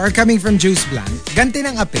 Number 4, coming from Juice Blank. Ganti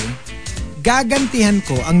ng ape, gagantihan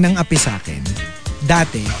ko ang nang ape sa akin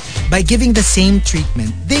dati by giving the same treatment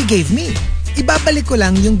they gave me. Ibabalik ko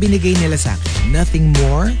lang yung binigay nila sa akin. Nothing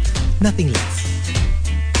more, nothing less.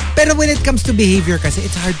 Pero when it comes to behavior kasi,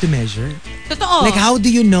 it's hard to measure. Totoo. Like, how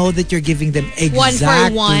do you know that you're giving them One for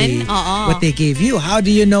exactly one? Oo. what they gave you? How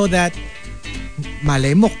do you know that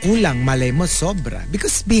malay mo kulang, malay mo sobra?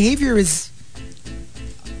 Because behavior is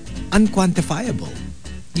unquantifiable.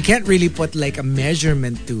 You can't really put like a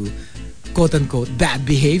measurement to quote-unquote bad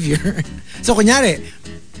behavior. So, kunyari,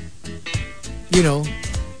 you know,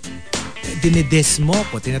 dinidiss mo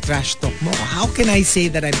ko, tinatrash talk mo ko. How can I say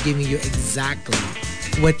that I'm giving you exactly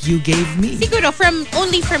what you gave me? Siguro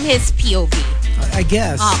only from his POV. I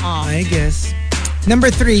guess. Uh-uh. I guess. Number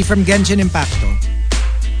 3 from Genshin Impacto.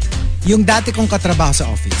 Yung dati kong katrabaho sa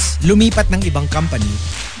office, lumipat ng ibang company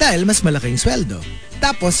dahil mas malaking sweldo.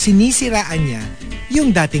 Tapos sinisiraan niya yung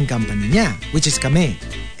dating company niya, which is kami.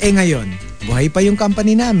 Ngayon, buhay pa yung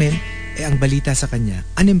company namin, ang balita sa kanya,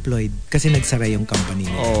 unemployed kasi nagsara yung company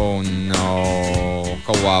niya. Oh no.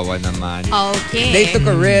 Kawawa naman. Okay. They took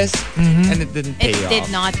a risk and it didn't pay It off. did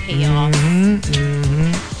not pay off.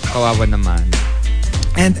 Kawawa naman.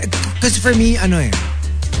 And because for me,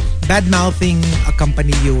 bad-mouthing a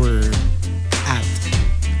company you were at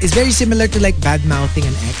is very similar to like bad-mouthing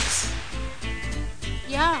an ex.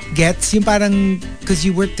 Yeah. Gets? Yung parang, because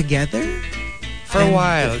you work together? For a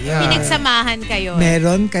while, yeah. Pinagsamahan kayo.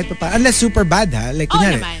 Meron, kahit pa unless super bad ha. Like, Oo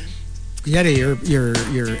kunyari, naman.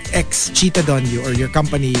 your ex cheated on you or your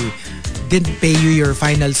company didn't pay you your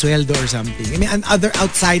final sueldo or something. I mean, and other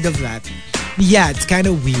outside of that, yeah, it's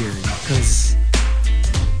kind of weird because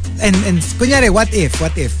and kunyari, what if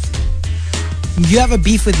you have a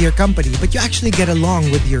beef with your company but you actually get along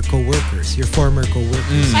with your coworkers, your former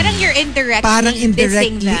coworkers. Parang you're indirectly Parang dissing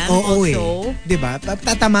indirectly, them oo also. 'di ba?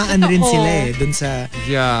 Tatamaan rin sila dun sa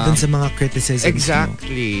mga criticisms.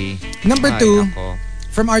 Exactly. Mo. Number 2, Ako.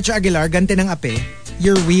 from Archer Aguilar, Gante ng Ape,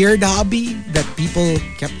 your weird hobby that people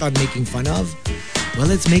kept on making fun of, well,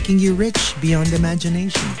 it's making you rich beyond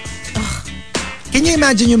imagination. Can you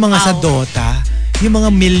imagine yung mga sa Dota? Yung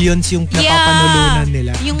mga millions yung napapanulunan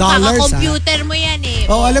nila. Yung dollars, computer mo yan eh.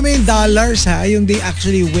 Oh, alam mo yung dollars ha? Yung they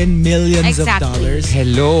actually win millions of dollars.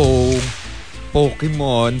 Hello.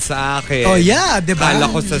 Pokemon sa akin. Oh yeah, diba?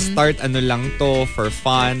 Kala ko sa start ano lang to for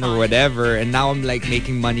fun or whatever, and now I'm like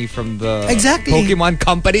making money from the Pokemon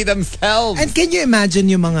company themselves. And can you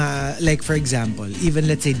imagine yung mga, like for example, even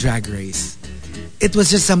let's say Drag Race. It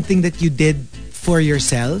was just something that you did for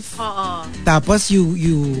yourself. Tapos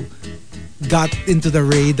you got into the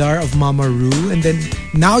radar of Mama Ru, and then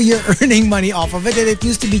now you're earning money off of it, and it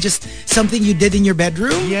used to be just something you did in your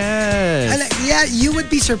bedroom. Yes. Yeah, you would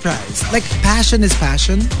be surprised. Like, passion is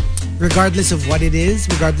passion, regardless of what it is,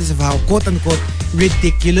 regardless of how quote-unquote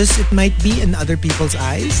ridiculous it might be in other people's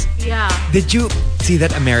eyes. Yeah. Did you see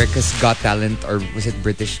that America's Got Talent, or was it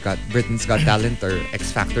Britain's Got Talent, or X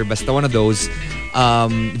Factor? Basta one of those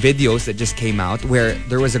videos that just came out where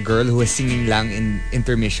there was a girl who was singing lang in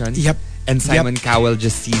intermission. Yep. And Simon Cowell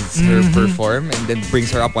just sees her perform and then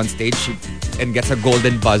brings her up on stage and gets a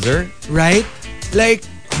golden buzzer. Right? Like,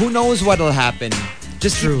 who knows what'll happen?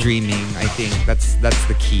 Just keep dreaming, I think. That's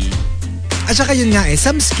the key. At saka yun nga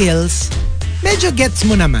some skills, medyo gets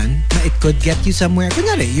mo naman na it could get you somewhere.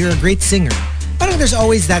 Kunyari, you're a great singer. Parang there's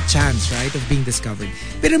always that chance, right, of being discovered.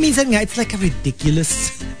 Pero minsan nga, it's like a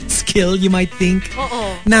ridiculous skill, you might think.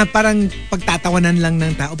 Na parang pagtatawanan lang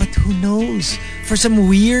ng tao. But who knows? For some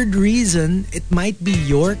weird reason, it might be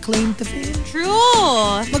your claim to fame.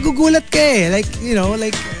 True. Magugulat ka eh. Like, you know,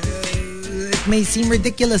 like, it may seem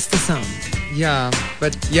ridiculous to some. Yeah,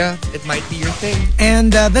 but yeah, it might be your thing.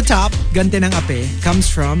 And the top, Gante ng Ape, comes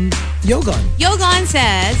from Yogon. Yogon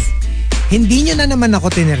says, hindi nyo na naman ako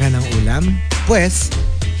tinira ng ulam, pues,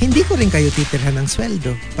 hindi ko rin kayo titirhan ng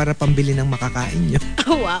sweldo para pambili ng makakain nyo.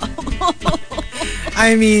 oh wow.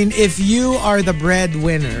 I mean, if you are the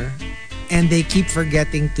breadwinner and they keep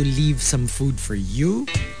forgetting to leave some food for you,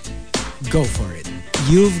 go for it.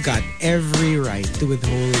 You've got every right to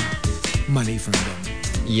withhold money from them.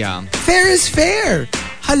 Yeah. Fair is fair.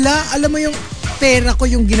 Hala, alam mo yung pera ko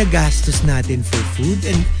yung ginagastos natin for food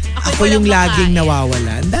and ako yung laging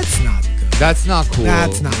nawawalan. That's not good. That's not cool.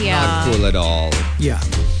 That's not cool at all. Yeah.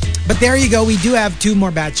 But there you go. We do have 2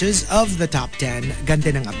 more batches of the top 10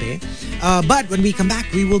 Gante ng Ape. But when we come back,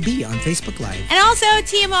 we will be on Facebook Live. And also,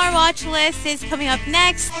 TMR Watch List is coming up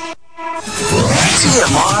next.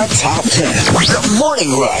 TMR Top 10. The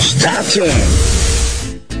Morning Rush Top 10.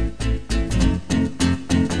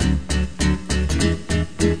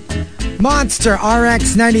 Monster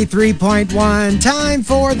RX 93.1. Time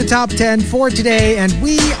for the top 10 for today, and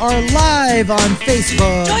we are live on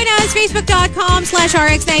Facebook. Join us,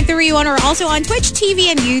 facebook.com/RX931, or also on Twitch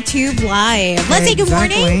TV and YouTube Live. Let's say good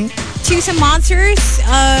morning to some monsters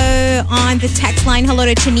on the text line. Hello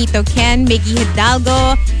to Chinito Ken, Miggy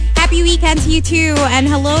Hidalgo. Happy Happy weekend to you too. And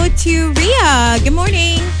hello to Rhea. Good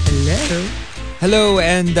morning. Hello. Hello,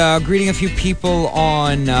 and greeting a few people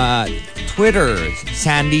on Twitter.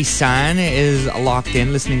 Sandy San is locked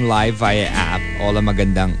in, listening live via app. Ola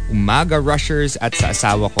magandang umaga, rushers, at sa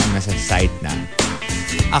asawa kong nasa site na.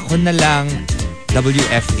 Ako na lang,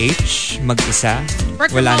 WFH, mag-isa.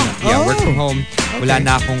 Work from Wala home. Na, yeah, work from home. Wala Okay.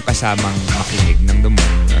 na akong kasamang makinig ng The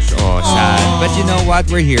Morning Rush. Oh, sad. But you know what?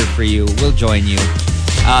 We're here for you. We'll join you.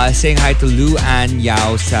 Saying hi to Lou Ann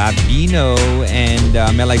Yao Sabino, and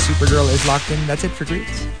Melai Supergirl is locked in. That's it for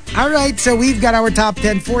greets. All right, so we've got our top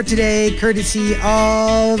 10 for today, courtesy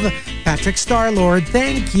of Patrick Starlord.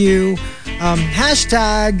 Thank you.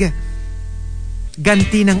 Hashtag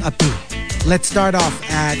Ganti ng Api. Let's start off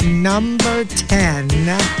at number 10.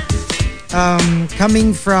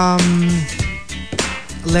 Coming from,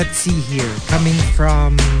 let's see here, coming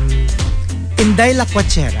from Inday La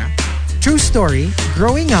Cuachera. True story,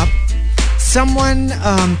 growing up, someone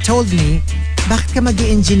told me, bakit ka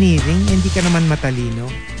mag-engineering? Hindi ka naman matalino.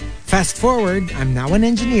 Fast forward, I'm now an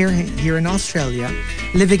engineer here in Australia,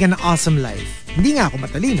 living an awesome life. Hindi nga ako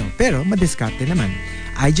matalino, pero madiskarte naman.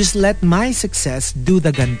 I just let my success do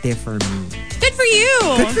the gante for me. Good for you.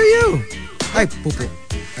 Good for you. Ay, pupo.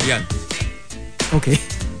 Ayan. Okay,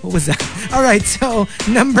 what was that? All right, so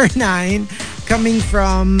number 9, coming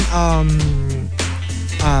from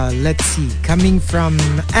let's see, coming from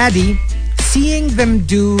Addie, seeing them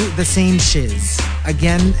do the same shiz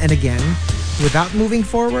again and again without moving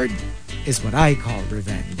forward is what I call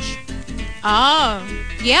revenge. Oh,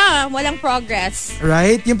 yeah. Walang progress.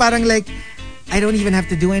 Right? Yung parang like, I don't even have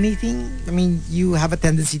to do anything. I mean, you have a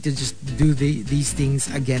tendency to just do these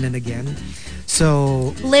things again and again.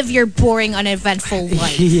 So, Live your boring, uneventful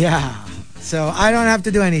life. yeah. So, I don't have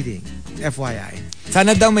to do anything. FYI.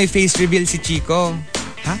 Sana daw may face reveal si Chico.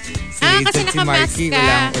 Ha? Si Ah, Hazel, kasi si naka-mask Markki,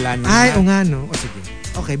 ka. wala na. Ay, o nga no. O sige.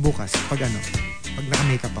 Okay, bukas. Pag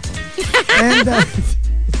naka-makeup ako. And,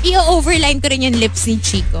 I-overline ko rin yung lips ni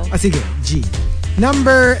Chico. sige, G.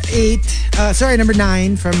 Number 8, number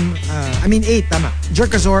 9 from, 8, tama.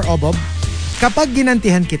 Jerkazor Obob. Kapag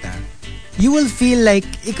ginantihan kita, you will feel like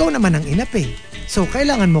ikaw naman ang inap eh. So,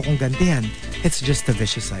 kailangan mo kong gantihan. It's just a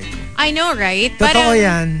vicious cycle. I know, right? Totoo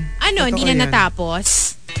yan. Ano, hindi Totoo na yan.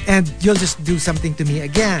 natapos. And you'll just do something to me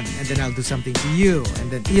again. And then I'll do something to you. And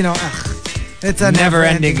then, it's a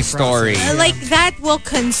Never-ending story. process. Like, that will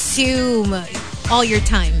consume all your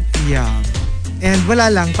time. Yeah. And wala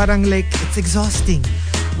lang, parang like, it's exhausting.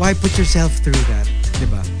 Why put yourself through that?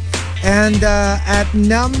 Diba? And at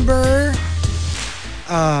number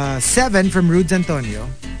 7 from Rudes Antonio,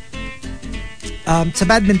 sa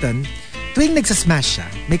badminton, tuwing nagsasmash siya,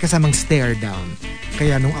 may kasamang stare down.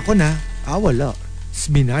 Kaya nung ako na, wala.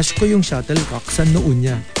 Sminash ko yung shuttlecock sa noo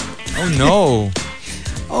niya. Oh no.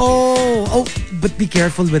 Oh, but be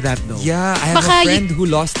careful with that though. Yeah, I have Baka a friend who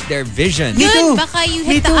lost their vision. Me too. Yun, baka you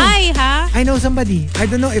Me hit the too. eye, ha? I know somebody. I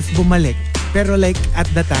don't know if bumalik. Pero like at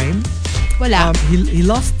the time, Wala. he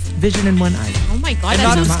lost vision in one eye. Oh my God, And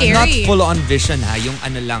that's so not scary. full on vision ha, yung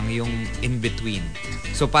ano lang, yung in between.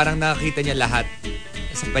 So parang nakakita niya lahat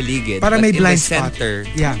sa paligid. Parang but may in blind the spot. center,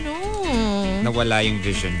 Yeah. No. nawala yung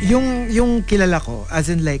vision. Yung kilala ko, as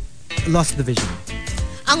in like, lost the vision.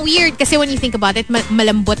 Ang weird kasi when you think about it,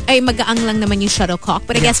 malambot, ay magaang lang naman yung shuttlecock.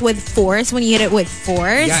 But I guess with force, when you hit it with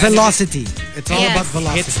force, Yeah. Velocity. It's all Yes. about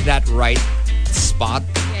Hits velocity. that right spot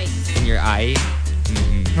in your eye.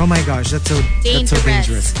 Oh my gosh, that's so Dangerous.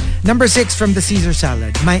 dangerous. Number 6 from the Caesar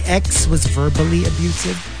salad. My ex was verbally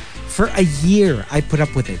abusive. For a year, I put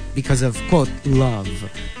up with it because of, quote, love.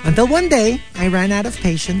 Until one day, I ran out of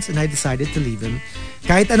patience and I decided to leave him.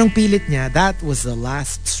 Kahit anong pilit niya, that was the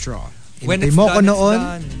last straw. When Inintay it's mo done, ko it's noon,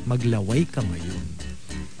 done. maglaway ka ngayon.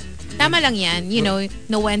 tama lang yan. You know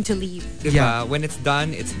when to leave. Diba? Yeah. When it's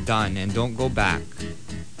done, and don't go back.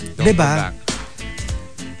 Don't Diba? go back.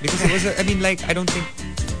 Because it was, I don't think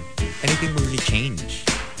anything will really change.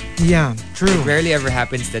 Yeah, true. It rarely ever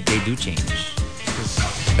happens that they do change. Because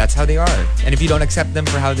that's how they are. And if you don't accept them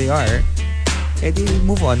for how they are, edi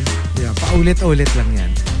move on. Yeah, paulit-ulit lang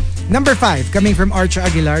yan. Number 5, coming from Archer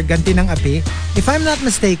Aguilar, Ganti ng Api. If I'm not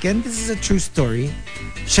mistaken, this is a true story.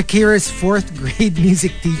 Shakira's 4th grade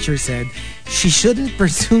music teacher said she shouldn't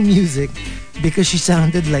pursue music because she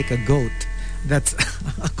sounded like a goat. That's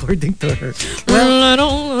according to her.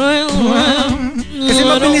 Kasi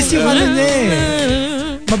mabilis yung ano niya eh.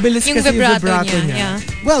 Mabilis Yung kasi yung vibrato vibrato niya, niya.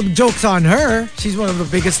 yeah. Well, joke's on her. She's one of the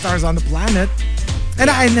biggest stars on the planet. And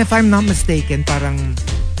if I'm not mistaken, parang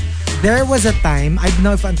there was a time, I don't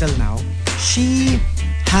know if until now, she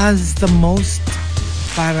has the most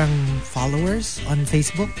parang followers on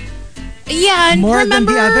Facebook. Yeah, and More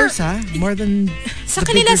remember, than the others, ha? More than sa the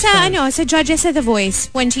kanila bigger sa stars. sa judges at The Voice,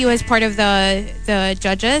 when she was part of the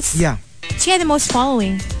judges. Yeah. She had the most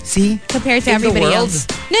following See? compared to In the everybody world? else.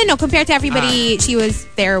 No, compared to everybody she was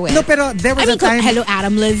there with. No, pero there was I mean, a time... hello,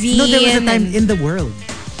 Adam Levine. No, there was a time in the world.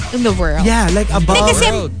 in the world. Yeah, like above... Hindi kasi,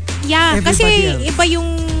 world. yeah, kasi Everybody else. iba yung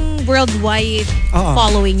worldwide Oo.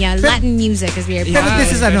 following niya. Latin music is very Pero Yeah,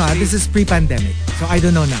 this is especially- this is pre-pandemic. So I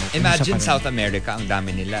don't know now. Ano Imagine siya pa rin. South America, ang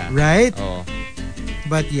dami nila. Right? Oh.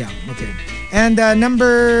 But yeah, okay. And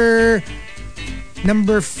number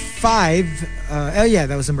 5,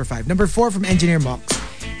 that was number 5. Number 4 from Engineer Mox.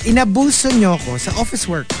 Inabuso nyo ko sa office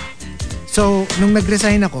work. So, nung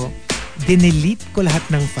nag-resign ako, dinelete ko lahat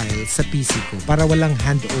ng files sa PC ko para walang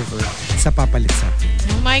handover sa papalit sa akin.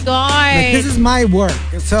 Oh my God. Like, this is my work.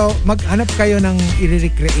 So, maghanap kayo ng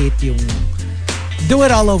i-recreate yung do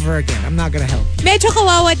it all over again. I'm not gonna help you. Medyo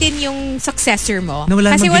kawawa din yung successor mo. Na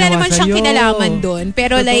wala Kasi namang wala ginawa naman siyang sa'yo. kinalaman doon.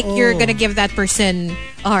 Pero like, Totoo. you're gonna give that person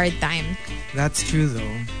a hard time. That's true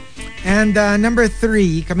though. And number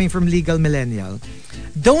 3, coming from Legal Millennial.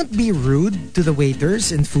 Don't be rude to the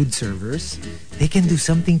waiters and food servers. They can do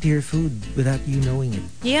something to your food without you knowing it.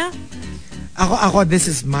 Yeah. Ako,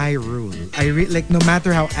 this is my rule. Like, no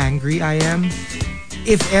matter how angry I am,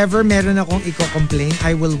 if ever meron akong i-complain,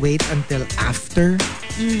 I will wait until after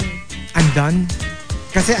I'm done.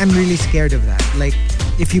 Kasi I'm really scared of that. Like,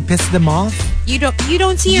 if you piss them off, You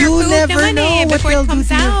don't see your you food never naman know what before they'll it do comes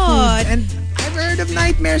to your out. food. And I've heard of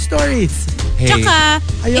nightmare stories. Hey, Tsaka,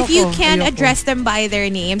 if you Ayoko, can ayoko. address them by their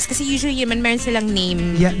names, kasi usually naman meron silang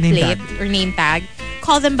name, Yeah, name plate tag. or name tag,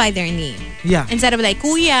 call them by their name. Yeah. Instead of like,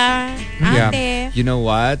 kuya, ate. yeah. You know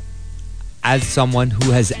what? As someone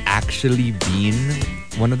who has actually been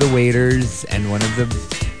one of the waiters and one of the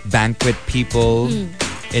banquet people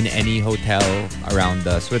in any hotel around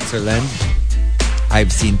Switzerland,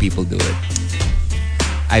 I've seen people do it.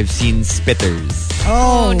 I've seen spitters.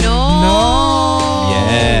 Oh, no.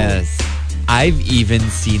 Yes. I've even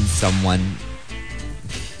seen someone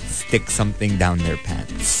stick something down their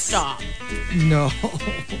pants. Stop. No.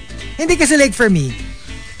 Hindi kasi like for me,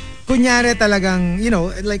 kunyari talagang,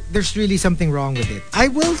 like there's really something wrong with it. I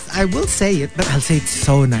will say it, but I'll say it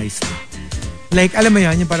so nicely. Like, alam mo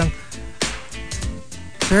yan, yung parang,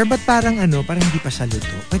 sir, but parang hindi pa siya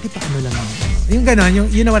luto. Pwede pa lang yung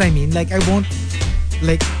ganon, you know what I mean? Like, I won't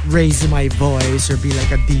like raise my voice or be like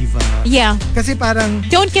a diva. Yeah. Kasi parang,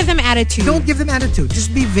 Don't give them attitude. don't give them attitude.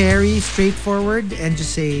 Just be very straightforward and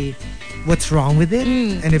just say what's wrong with it,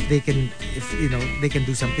 and if they can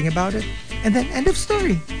do something about it, and then end of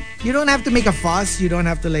story. You don't have to make a fuss. You don't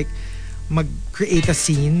have to like create a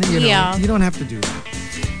scene. You know, Yeah. you don't have to do that.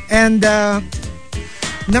 And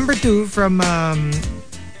number 2 from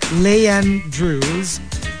Leanne Drews.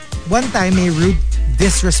 One time, a rude,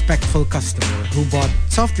 disrespectful customer who bought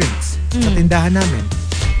soft drinks sa tindahan namin.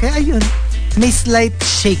 Kaya ayun, may slight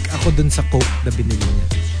shake ako dun sa Coke na binili niya.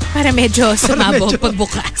 Para medyo sumabog medyo-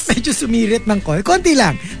 pagbukas. Medyo sumirit ng konti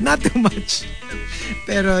lang, not too much.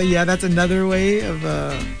 Pero yeah, that's another way of,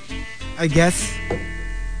 I guess,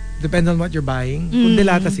 depends on what you're buying. Kung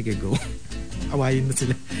dilata, sige, go. Awayin mo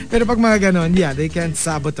sila. Pero pag mga ganon, yeah, they can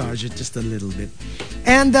sabotage it just a little bit.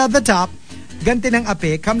 And the top, Ganti ng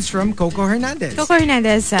Ape, comes from Coco Hernandez. Coco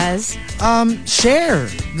Hernandez says, Share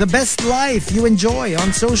the best life you enjoy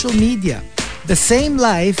on social media. The same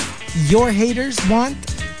life your haters want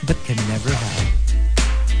but can never have.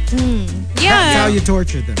 That's how yeah, you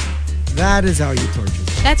torture them. That is how you torture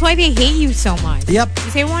them. that's why they hate you so much. Yep.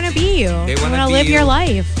 Because they want to be you. They They wanna want to be live your you.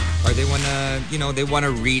 life. Or they want to, they want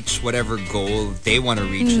to reach whatever goal they want to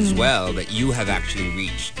reach as well that you have actually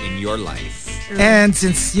reached in your life. And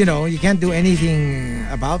since, you can't do anything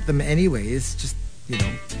about them anyways, just,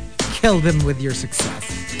 kill them with your success.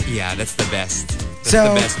 Yeah, that's the best. That's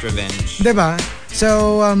So- the best revenge. Diba?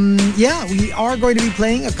 So, yeah, we are going to be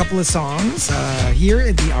playing a couple of songs here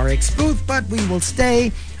in the RX booth, but we will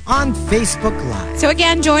stay on Facebook Live. So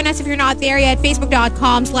again, join us if you're not there yet.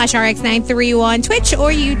 Facebook.com/RX931, Twitch or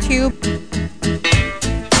YouTube.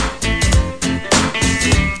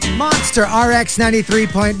 Monster RX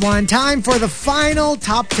 93.1. Time for the final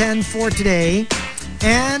top 10 for today.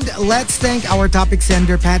 And let's thank our topic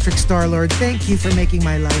sender, Patrick Starlord. Thank you for making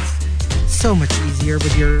my life so much easier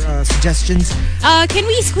with your suggestions. Can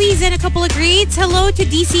we squeeze in a couple of greets? Hello to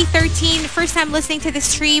DC13, first time listening to the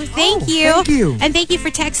stream. Thank you. thank you. And thank you for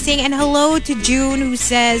texting. And hello to June, who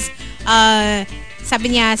says, sabi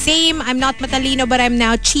niya, same, I'm not matalino, but I'm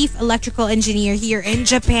now chief electrical engineer here in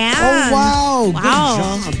Japan. Oh, wow.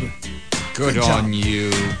 Wow. Good job. Good on you.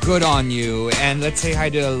 Good on you. And let's say hi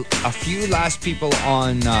to a few last people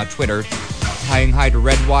on Twitter. Saying hi to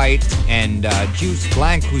Red White and Juice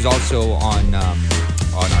Blank, who's also on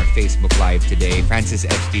our Facebook Live today. Francis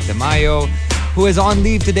H.D. Tamayo, who is on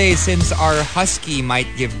leave today since our husky might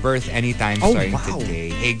give birth anytime starting today.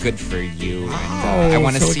 Hey, good for you. And I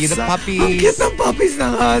want to see the puppies. Ang cute ng puppies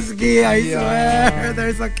ng husky, I swear.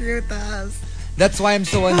 They're so cute. That's why I'm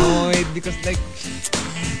so annoyed because like,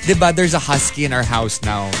 diba, there's a husky in our house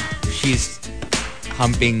now. She's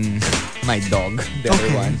humping my dog, the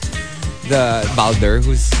other one. The Balder,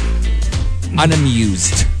 who's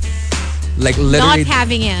unamused. Like literally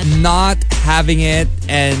not having it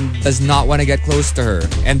and does not want to get close to her.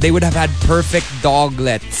 And they would have had perfect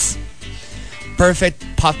doglets. Perfect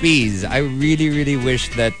puppies. I really, really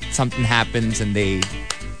wish that something happens and they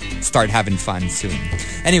start having fun soon.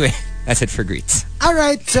 Anyway, that's it for greets.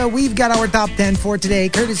 Alright, so we've got our top 10 for today,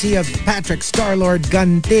 courtesy of Patrick Starlord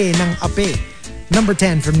Gante ng Ape. Number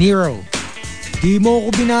 10 from Nero. Di mo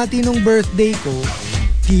ako binati nung birthday ko,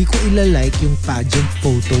 di ko ilalike yung pageant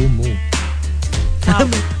photo mo.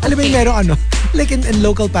 Alam mo yung merong like in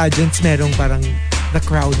local pageants, merong parang the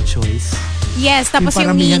crowd choice. Yes, tapos yung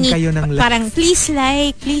paramihan mini, kayo ng parang please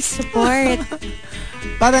like, please support.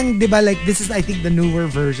 Parang, di ba, like, this is, I think, the newer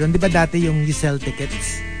version. Di ba dati yung you sell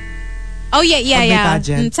tickets? Oh, yeah.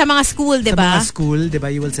 Pageant, sa mga school, di ba? Sa mga school, di ba,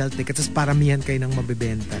 you will sell tickets. Tapos paramihan kayo ng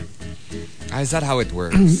mabibenta. Is that how it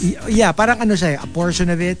works? Yeah, parang siya, a portion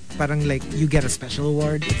of it, parang like, you get a special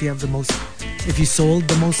award if you sold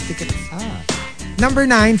the most tickets. Number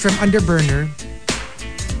 9 from Underburner,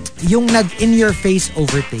 yung nag-in-your-face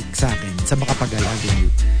overtake sa akin sa Makapagal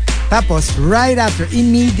Avenue. Tapos,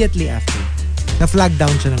 immediately after, na-flag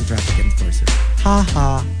down siya ng traffic enforcer.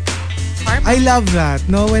 Ha. I love that.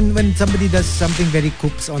 No, when somebody does something very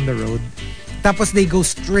coops on the road, tapos they go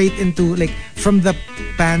straight into, like, from the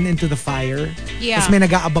pan into the fire. Yeah. Tapos may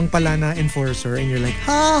nag-aabang pala na enforcer and you're like,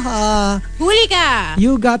 ha. Huli ka!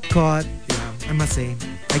 You got caught. Yeah, I must say,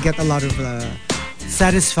 I get a lot of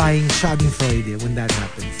satisfying schadenfreude when that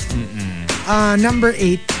happens. Number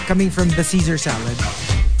 8, coming from the Caesar salad.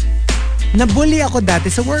 Nabully ako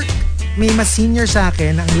dati sa work. May mas senior sa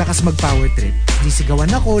akin na ang lakas mag-power trip.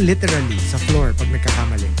 Disigawan ako literally sa floor pag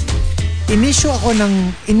nagkakamali.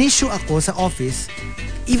 Inisyu ako sa office,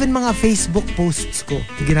 even mga Facebook posts ko,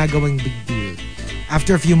 ginagawang big deal.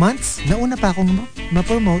 After a few months, nauna pa akong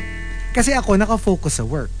ma-promote kasi ako nakafocus sa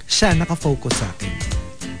work. Siya nakafocus sa akin.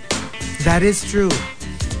 That is true.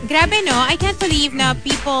 Grabe, no? I can't believe na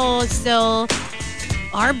people still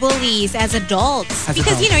are bullies as adults.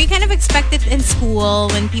 Because, you know, you kind of expect it in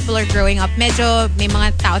school when people are growing up. Medyo may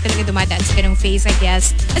mga tao talaga dumadaan sa ganung phase, I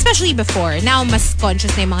guess. Especially before. Now, mas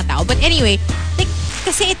conscious na yung mga tao. But anyway, like,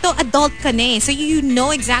 kasi ito, adult ka na eh. So you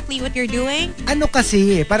know exactly what you're doing? Ano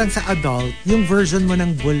kasi, parang sa adult, yung version mo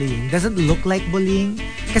ng bullying doesn't look like bullying.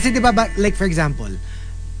 Kasi diba, like for example,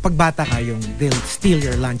 pag bata ka, they'll steal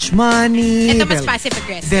your lunch money. Ito mas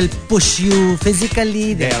passive-aggressive. They'll push you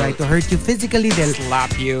physically. They'll try to hurt you physically. They'll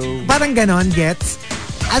slap you. Parang ganon, gets.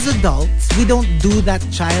 As adults, we don't do that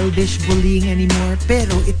childish bullying anymore.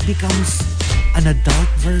 Pero it becomes an adult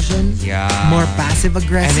version. Yeah. More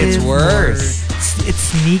passive-aggressive. And it's worse. It's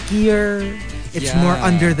sneakier. It's more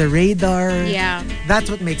under the radar. Yeah. That's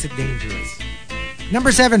what makes it dangerous. Number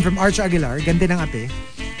 7 from Arch Aguilar, Gante ng Ape.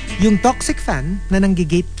 Yung toxic fan na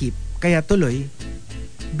nanggi-gatekeep, kaya tuloy,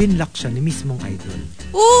 binlock siya ni mismong idol.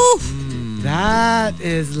 Oof! That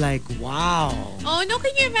is like, wow. Oh no,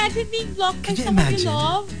 can you imagine being blocked by someone you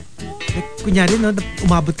love? Like, kunyari, no,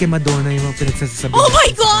 umabot kay Madonna yung mga pinagsasabi. Oh my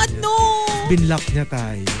God, no! Binlock niya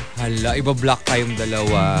tayo. Hala, iba-block tayong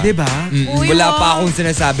dalawa. Diba? Wala pa akong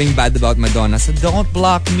sinasabing bad about Madonna, so don't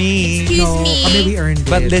block me. Excuse me. Kami we earned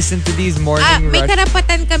But it. listen to these morning may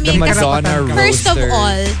karapatan kami. The Madonna roaster. First of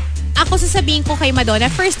all, ako sasabihin ko kay Madonna,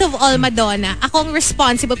 first of all, Madonna, ako ang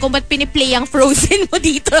responsible kung ba't piniplay ang Frozen mo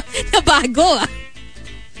dito na bago.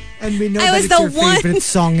 And we know I that was it's your favorite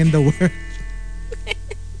song in the world.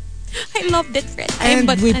 I loved it, Fred. And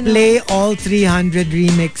we play all 300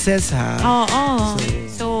 remixes, ha? Oo.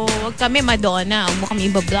 So, wag kami Madonna. Huwag mo kami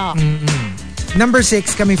ibablock. Number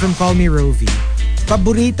 6, coming from Call Me Rovi.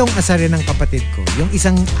 Paboritong asarin ng kapatid ko, yung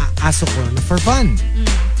isang aso ko na for fun.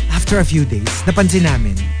 After a few days, napansin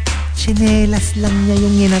namin, tsinelas lang niya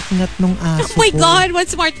yung nginat-ngat nung aso ko. Oh my God, what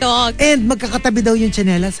smart dog. And magkakatabi daw yung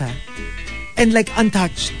tsinelas, ha? And like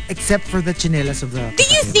untouched, except for the tsinelas of the Do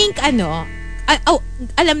you think,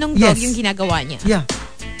 alam nung dog yung ginagawa niya? Yeah.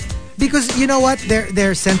 Because you know what?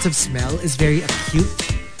 Their sense of smell is very acute.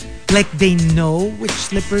 Like they know which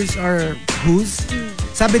slippers are whose.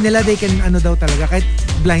 Sabi nila they can daw talaga, kahit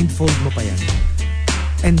blindfold mo pa yan.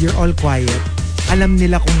 And you're all quiet. Alam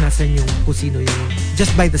nila kung nasan kung sino yung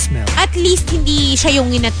Just by the smell. At least hindi siya yung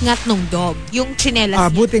inat-ngat ng dog. Yung chinelas niya.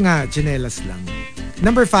 Buti nga, chinelas lang.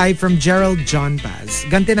 Number 5 from Gerald John Paz.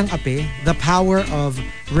 Ganti ng ape, the power of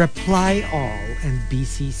reply all and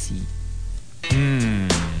BCC.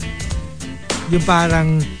 Yung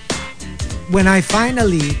parang, when I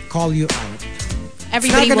finally call you out,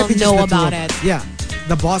 everybody will know about it. Yeah.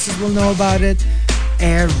 The bosses will know about it.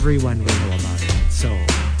 Everyone will know about it. So,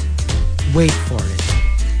 wait for it.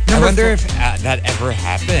 I wonder if that ever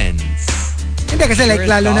happens. Hindi kasi Sure like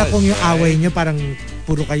lalo na does, kung yung right? away nyo parang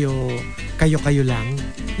puro kayo lang.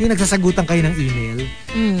 Yung nagsasagutan kayo ng email.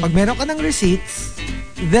 Pag meron ka ng receipts,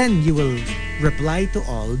 then you will reply to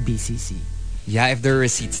all BCC. Yeah, if there are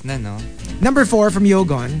receipts na, no? Number 4 from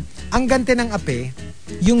Yogon, ang ganti ng ape,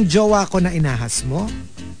 yung jowa ko na inahas mo,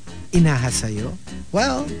 inahas sa'yo.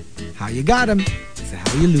 Well, how you got him is how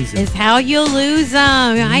you lose him. It's how you lose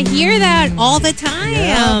them. I hear that all the time.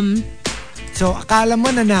 Yeah. So, akala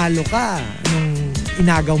mo nanalo ka nung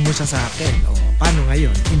inagaw mo siya sa akin. O, paano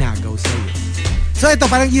ngayon? Inagaw sa'yo. So, ito,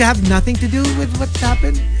 parang you have nothing to do with what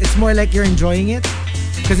happened. It's more like you're enjoying it.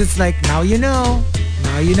 Because it's like, now you know.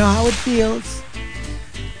 Now you know how it feels.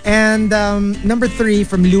 And number 3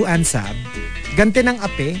 from Lou Ansab, ganti ng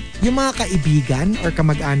ape, yung mga kaibigan or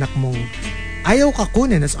kamag-anak mong ayaw ka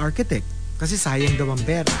kunin as architect kasi sayang daw ang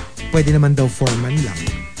pera. Pwede naman daw foreman lang.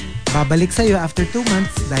 Babalik sa'yo after 2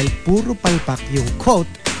 months dahil puro palpak yung quote,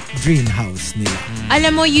 dream house nila.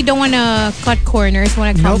 Alam mo, you don't wanna cut corners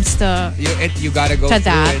when it comes to You gotta go to through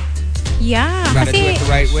that. it. Yeah. You gotta do Kasi, it the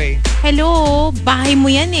right way. hello, bahay mo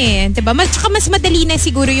yan eh. Diba? Tsaka mas madali na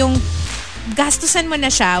siguro yung gastusan mo na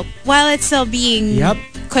siya while it's still being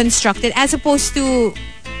constructed as opposed to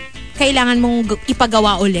kailangan mong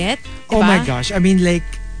ipagawa ulit. Diba? Oh my gosh. I mean like,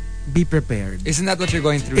 be prepared. Isn't that what you're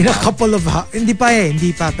going through In now? a couple of, hindi pa.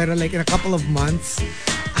 Pero like in a couple of months,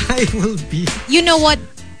 I will be like, you know what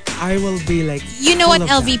full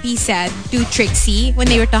of LVP said to Trixie when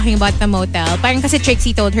they were talking about the motel? Parang kasi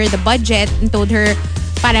Trixie told her the budget and told her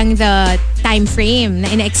parang the time frame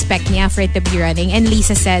na ina-expect niya for it to be running. And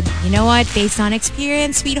Lisa said, you know what? Based on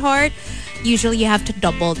experience, sweetheart, usually you have to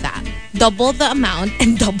double that. Double the amount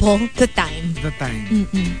and double the time. The time.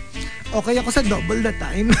 Okay ako sa double the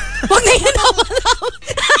time. Huwag na yung double the amount.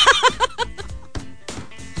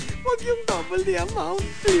 Huwag yung double the amount,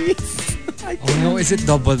 please. I Oh no, is it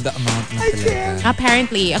double the amount na I talaga? can't.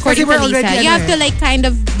 Apparently, according Kasi to we're Lisa, already you have to like kind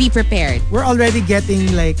of be prepared. We're already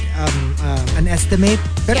getting like an estimate.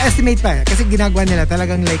 Pero estimate pa. Kasi ginagawa nila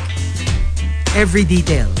talagang like every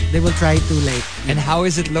detail. They will try to like... And how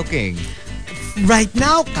is it looking? Right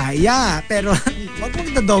now, kaya. Pero wag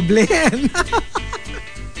mong dadoblehin.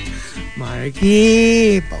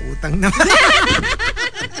 Markki, pautang naman.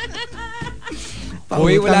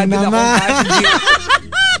 Uy, wala din akong cash.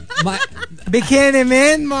 Bikini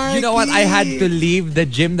man, Markki. You know what? I had to leave the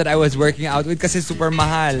gym that I was working out with kasi super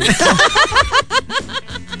mahal.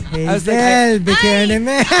 Hazel, bikini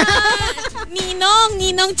man.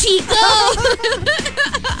 Ninong Chico.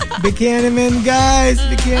 Bikini man, guys.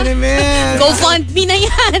 Bikini man. Go fund me na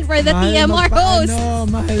yan for the TMR host.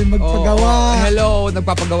 Mahal magpagawa. Hello,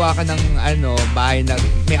 nagpapagawa ka ng bahay na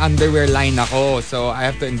may underwear line ako. So, I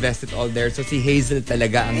have to invest it all there. So, si Hazel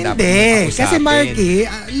talaga ang dapat Hindi. makausapin. Kasi Markki,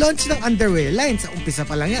 launch ng underwear line. Sa umpisa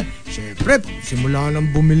pa lang yan. Siyempre, simula nang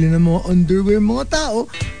bumili ng mga underwear mga tao,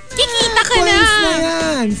 Kikita ka na. points na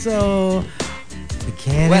yan. So,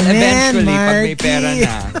 bikini Well, man, eventually, pag may Markki. pera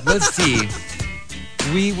na, we'll see.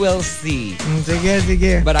 We will see.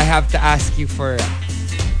 Sige. But I have to ask you for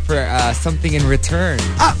something in return.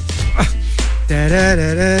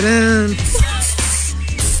 Da-da-da-da-dun.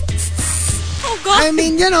 Oh God. I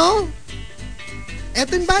mean, you know,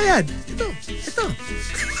 eto yung bayad. Ito. So,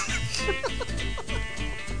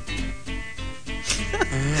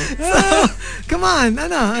 come on,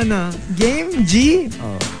 ano? Game? G?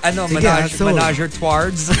 Oh. Sige, Menage or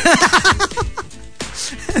twards?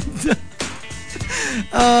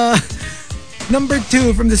 Number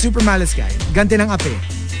 2 from the Super Malas guy. Ganti ng ape.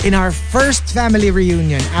 In our first family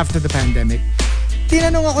reunion after the pandemic,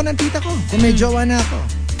 tinanong ako ng tita ko kung may jowa na ako.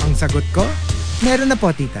 Ang sagot ko, meron na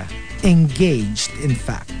po tita. Engaged, in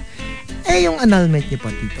fact. Yung annulment niyo po,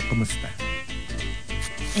 tito, kumusta?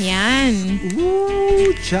 Ayan.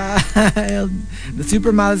 Ooh, child. The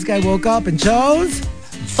Super Malas guy woke up and chose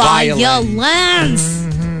Violence.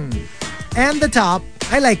 And the top,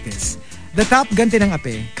 I like this. The top ganti ng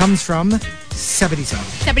ape comes from 77.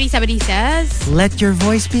 70 says, Let your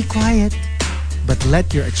voice be quiet, but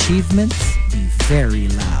let your achievements be very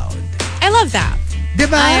loud. I love that.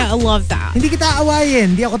 Diba? I love that. Hindi kita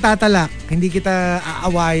aawayin. Hindi ako tatalak. Hindi kita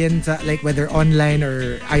aawayin sa like whether online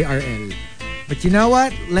or IRL. But you know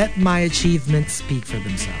what? Let my achievements speak for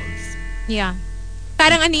themselves. Yeah.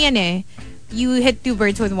 Parang ano yan eh. You hit two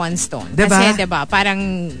birds with one stone. Diba? Kasi diba,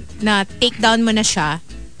 parang na-take down mo na siya,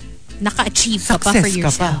 naka-achieve ka pa for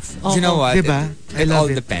Success ka pa. yourself. You know what? Diba? I It love all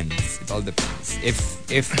it. depends. It all depends.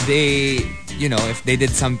 If they, if they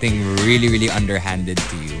did something really, really underhanded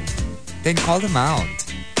to you, then call them out.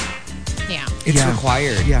 Yeah. It's Yeah.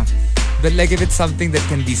 required. Yeah. But like if it's something that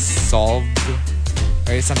can be solved,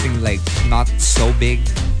 or it's something like not so big,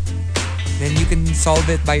 then you can solve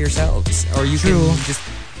it by yourselves. Or you True. can just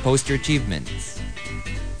post your achievements.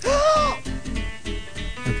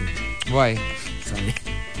 Why? Sorry.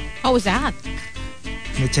 How was that?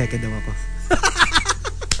 May check daw ako.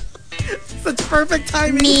 Such perfect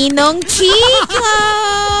timing. Ninong Chico!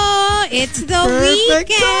 It's the Perfect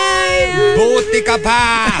weekend! Buti ka pa!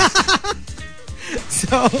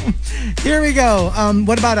 So, here we go.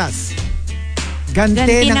 What about us? Gante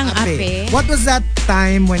Gante ng ng ape. ape. What was that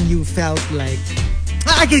time when you felt like,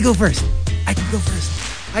 I can go first. I can go first.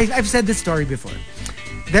 I've said this story before.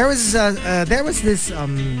 There was this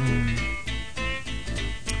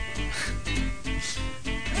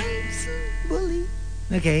bully.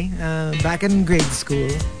 Okay, back in grade school,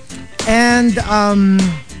 and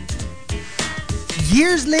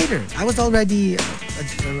years later, I was already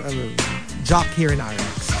a jock here in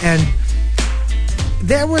RX, and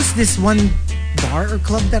there was this one bar or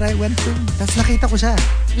club that I went to. Tapos nakita ko siya.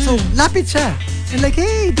 So, lapit siya. And like,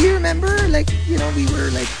 hey, do you remember? Like, we were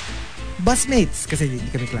like busmates. Kasi hindi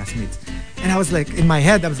kami classmates. And I was like, in my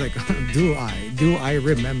head, I was like, do I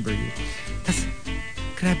remember you? Tapos,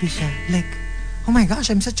 grabe siya. Like, oh my gosh,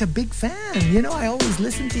 I'm such a big fan. I always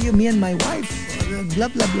listen to you, me and my wife. Blah,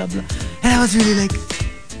 blah, blah, blah. And I was really like,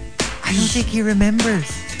 I don't think he remembers.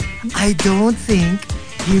 I don't think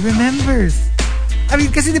he remembers. I mean,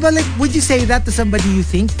 kasi diba, like, would you say that to somebody you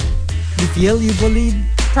feel you bullied?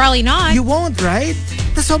 Probably not. You won't, right?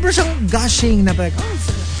 Tapos sobrang siyang gushing na like,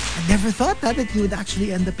 I never thought that you would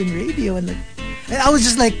actually end up in radio. And I was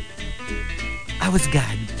just like, I was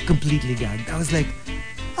gagged, completely gagged. I was like,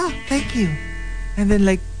 oh, thank you. And then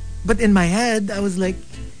like, but in my head, I was like,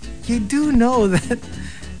 you do know that,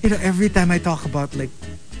 every time I talk about like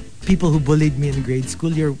people who bullied me in grade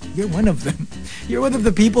school, you're one of them. You're one of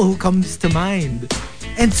the people who comes to mind.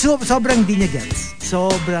 And sobrang di niya gets.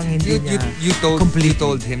 Sobrang hindi niya You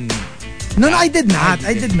told him. No, I did not.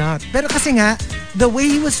 I did not. Pero kasi nga, the way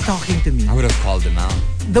he was talking to me, I would have called him out.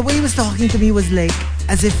 the way he was talking to me was like,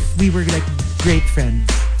 as if we were like great friends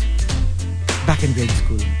back in grade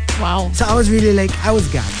school. Wow. So I was really like, I was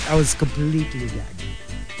gagged. I was completely gagged.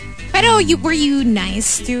 Pero were you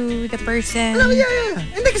nice to the person? Oh, yeah.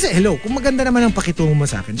 Hindi kasi, hello, kung maganda naman ang pakitungo mo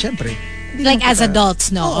sa akin, syempre. hindi Like naman as kita-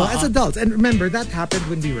 adults, no? Oo, as adults. And remember, that happened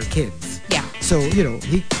when we were kids. Yeah. So,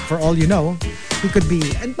 he, for all you know, he could be,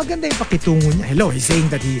 and maganda yung pakitungo niya. Hello, he's saying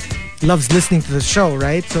that he loves listening to the show,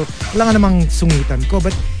 right? So, wala nga namang sungitan ko.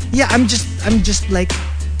 But, yeah, I'm just like,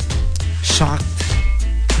 shocked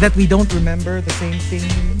that we don't remember the same thing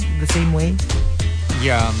the same way.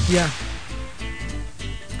 Yeah. Yeah.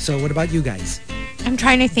 So, what about you guys? I'm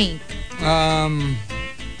trying to think.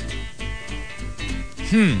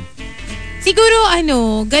 Siguro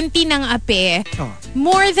ganti ng ape. Oh.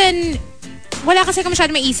 More than, wala kasi ako masyado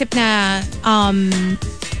maisip na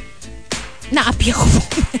naapi ako.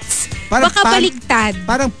 Baka baligtad.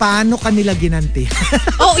 Parang paano kanila ginanti?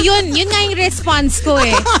 Oh, yun nga yung response ko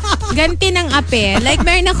eh. Ganti ng ape. Like,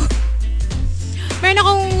 meron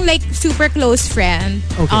akong like super close friend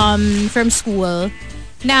from school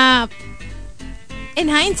na in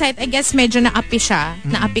hindsight, I guess medyo naapi siya.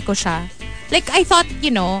 Naapi ko siya. Like, I thought,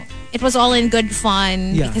 it was all in good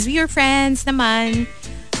fun because we were friends naman.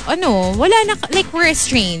 Wala na, like, we're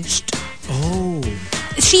estranged. Oh.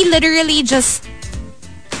 She literally just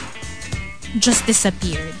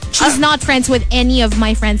disappeared. She's not friends with any of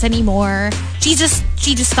my friends anymore. She just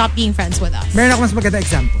stopped being friends with us. Meron ako mas maganda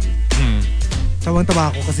example.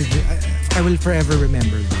 Tawang-tawa ako kasi I will forever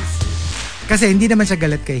remember this. Kasi hindi naman siya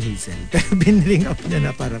galit kay Hazel. Pero binring up niya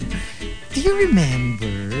na parang, do you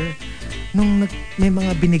remember nung may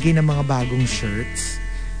mga binigay na mga bagong shirts?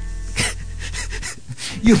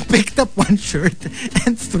 You picked up one shirt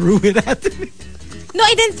and threw it at me. No,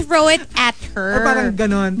 I didn't throw it at her. Or parang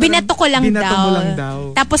ganon. Binato ko lang Binato daw. mo lang daw.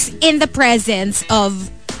 Tapos in the presence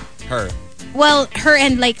of Her. well, her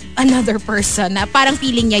and like another person na parang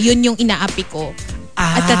feeling niya yun yung inaapi ko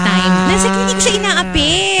at the time. Nasa hindi ko siya inaapi.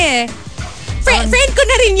 Friend ko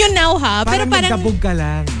na rin yun now ha. Pero parang nagkabog ka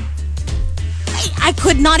lang. I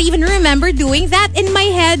could not even remember doing that in my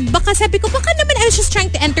head. Baka sabi ko, baka naman I was just trying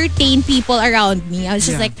to entertain people around me. I was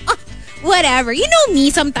just like, whatever. You know me,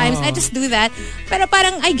 sometimes I just do that. Pero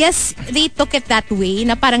parang, I guess, they took it that way,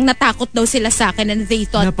 na parang natakot daw sila sa akin and they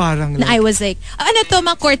thought Na parang na I was like, ano to,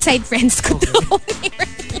 mga courtside friends ko to.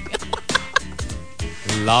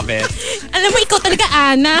 Love it. Alam mo, ikaw talaga,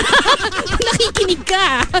 Ana. Nakikinig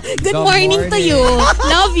ka. Good The morning to morning. you.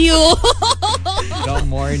 Love you. The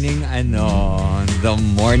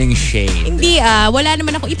morning shade. Hindi wala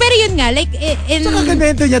naman ako. Pero yun nga, like, in... Saka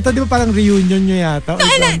kanento niya to, di ba parang reunion nyo yata? No,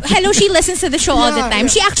 hello, she listens to the show all the time.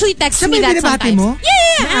 She actually texts me that sometimes. Mo?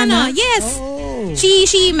 Yeah, Ana. Yes. Oh.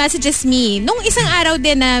 She messages me. Nung isang araw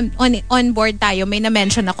din na on board tayo, may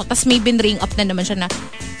na-mention ako. Tapos may bin-ring up na naman siya na,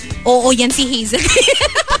 oo, yan si Hazel.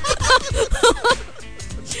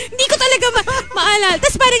 Hindi ko talaga maalala.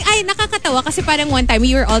 Tapos parang, nakakatawa kasi parang one time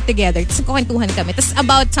we were all together. Tapos kukwentuhan kami. Tapos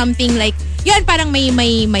about something like, yun, parang may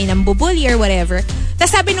nambubully or whatever.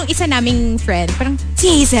 Tapos sabi nung isa naming friend, parang,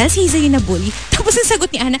 si Hazel yung nabully. Tapos ang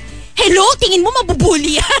sagot ni Ana, hello, tingin mo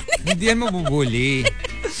mabubully yan? Hindi yan mabubuli.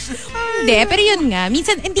 Hindi, pero yun nga.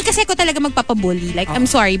 Minsan, hindi kasi ako talaga magpapabully. Like, I'm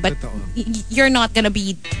sorry, but you're not gonna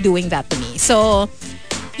be doing that to me. So,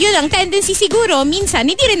 yun ang tendency siguro, minsan,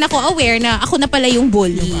 hindi rin ako aware na ako na pala yung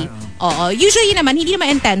bully. Oo. Usually naman, hindi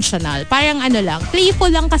naman intentional. Parang ano lang, playful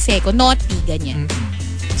lang kasi ako, naughty, ganyan.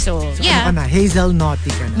 So yeah. Ano ka na? Hazel naughty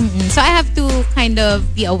ka na. So I have to kind of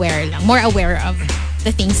be aware lang, more aware of the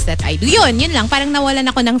things that I do. Yun lang. Parang nawalan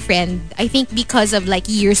ako ng friend. I think because of like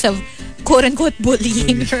years of quote-unquote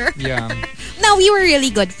bullying her. Yeah. Now, we were really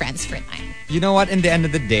good friends for a time. You know what? In the end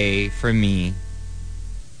of the day, for me,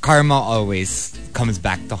 karma always comes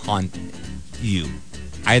back to haunt you.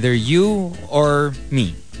 Either you or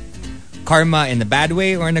me. Karma in a bad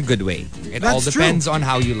way or in a good way. It all That's depends true. on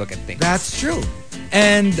how you look at things. That's true.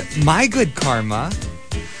 And my good karma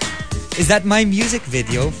is that my music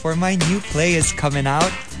video for my new play is coming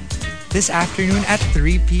out this afternoon at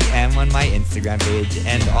 3 p.m. on my Instagram page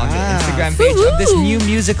and on the Instagram page of this new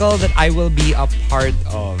musical that I will be a part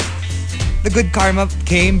of. The good karma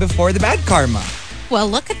came before the bad karma. Well,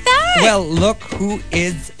 look at that. Well, look who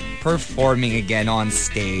is performing again on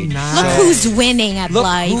stage. Nice. Look who's winning at Look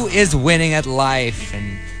life. who is winning at life.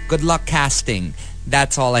 And good luck casting.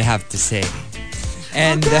 That's all I have to say.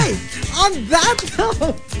 And Okay. On that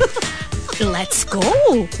note, Let's go.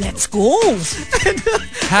 Let's go.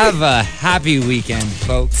 have a happy weekend,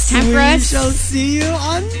 folks. Time for we us. shall see you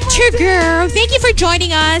on True girl. Thank you for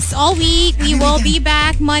joining us all week. We will be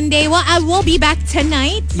back Monday. Well, I will be back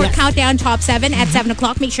tonight for Countdown Top 7 at 7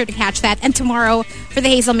 o'clock. Make sure to catch that. And tomorrow for the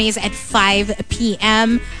Hazel Maze at 5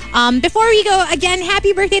 p.m. Before we go, again,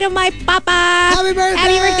 happy birthday to my papa. Happy birthday.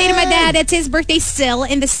 Happy birthday to my dad. It's his birthday still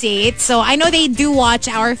in the States. So I know they do watch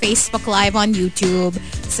our Facebook Live on YouTube.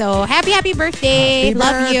 So happy birthday. Happy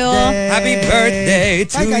Love you. birthday. Happy birthday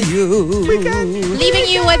Bye, to guys. you. Leaving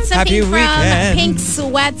you with something Happy from weekend. Pink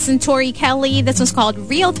Sweats and Tori Kelly. This one's called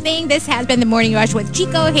Real Thing. This has been The Morning Rush with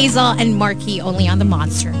Chico, Hazel, and Markki, only on The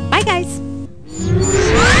Monster. Bye, guys. The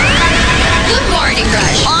Morning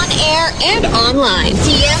Rush. On air and online.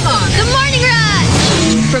 TMR. The Morning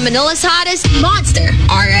Rush. From Manila's hottest, Monster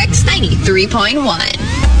RX 93.1.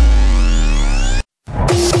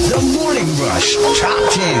 The Morning Rush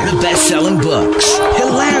Top 10. The best-selling books.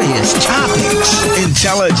 Hilarious topics.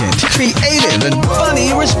 Intelligent, creative, and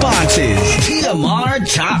funny responses. TMR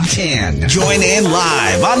Top 10. Join in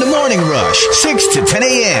live on The Morning Rush, 6 to 10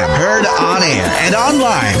 a.m. Heard on air and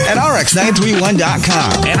online at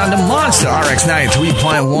rx931.com. And on the Monster RX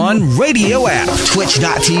 93.1 radio app.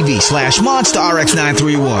 Twitch.tv/Monster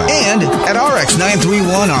RX931. And at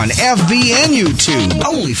RX931 on FB and YouTube.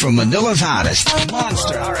 Only from Manila's hottest.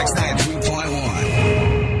 Monster RX 93.1.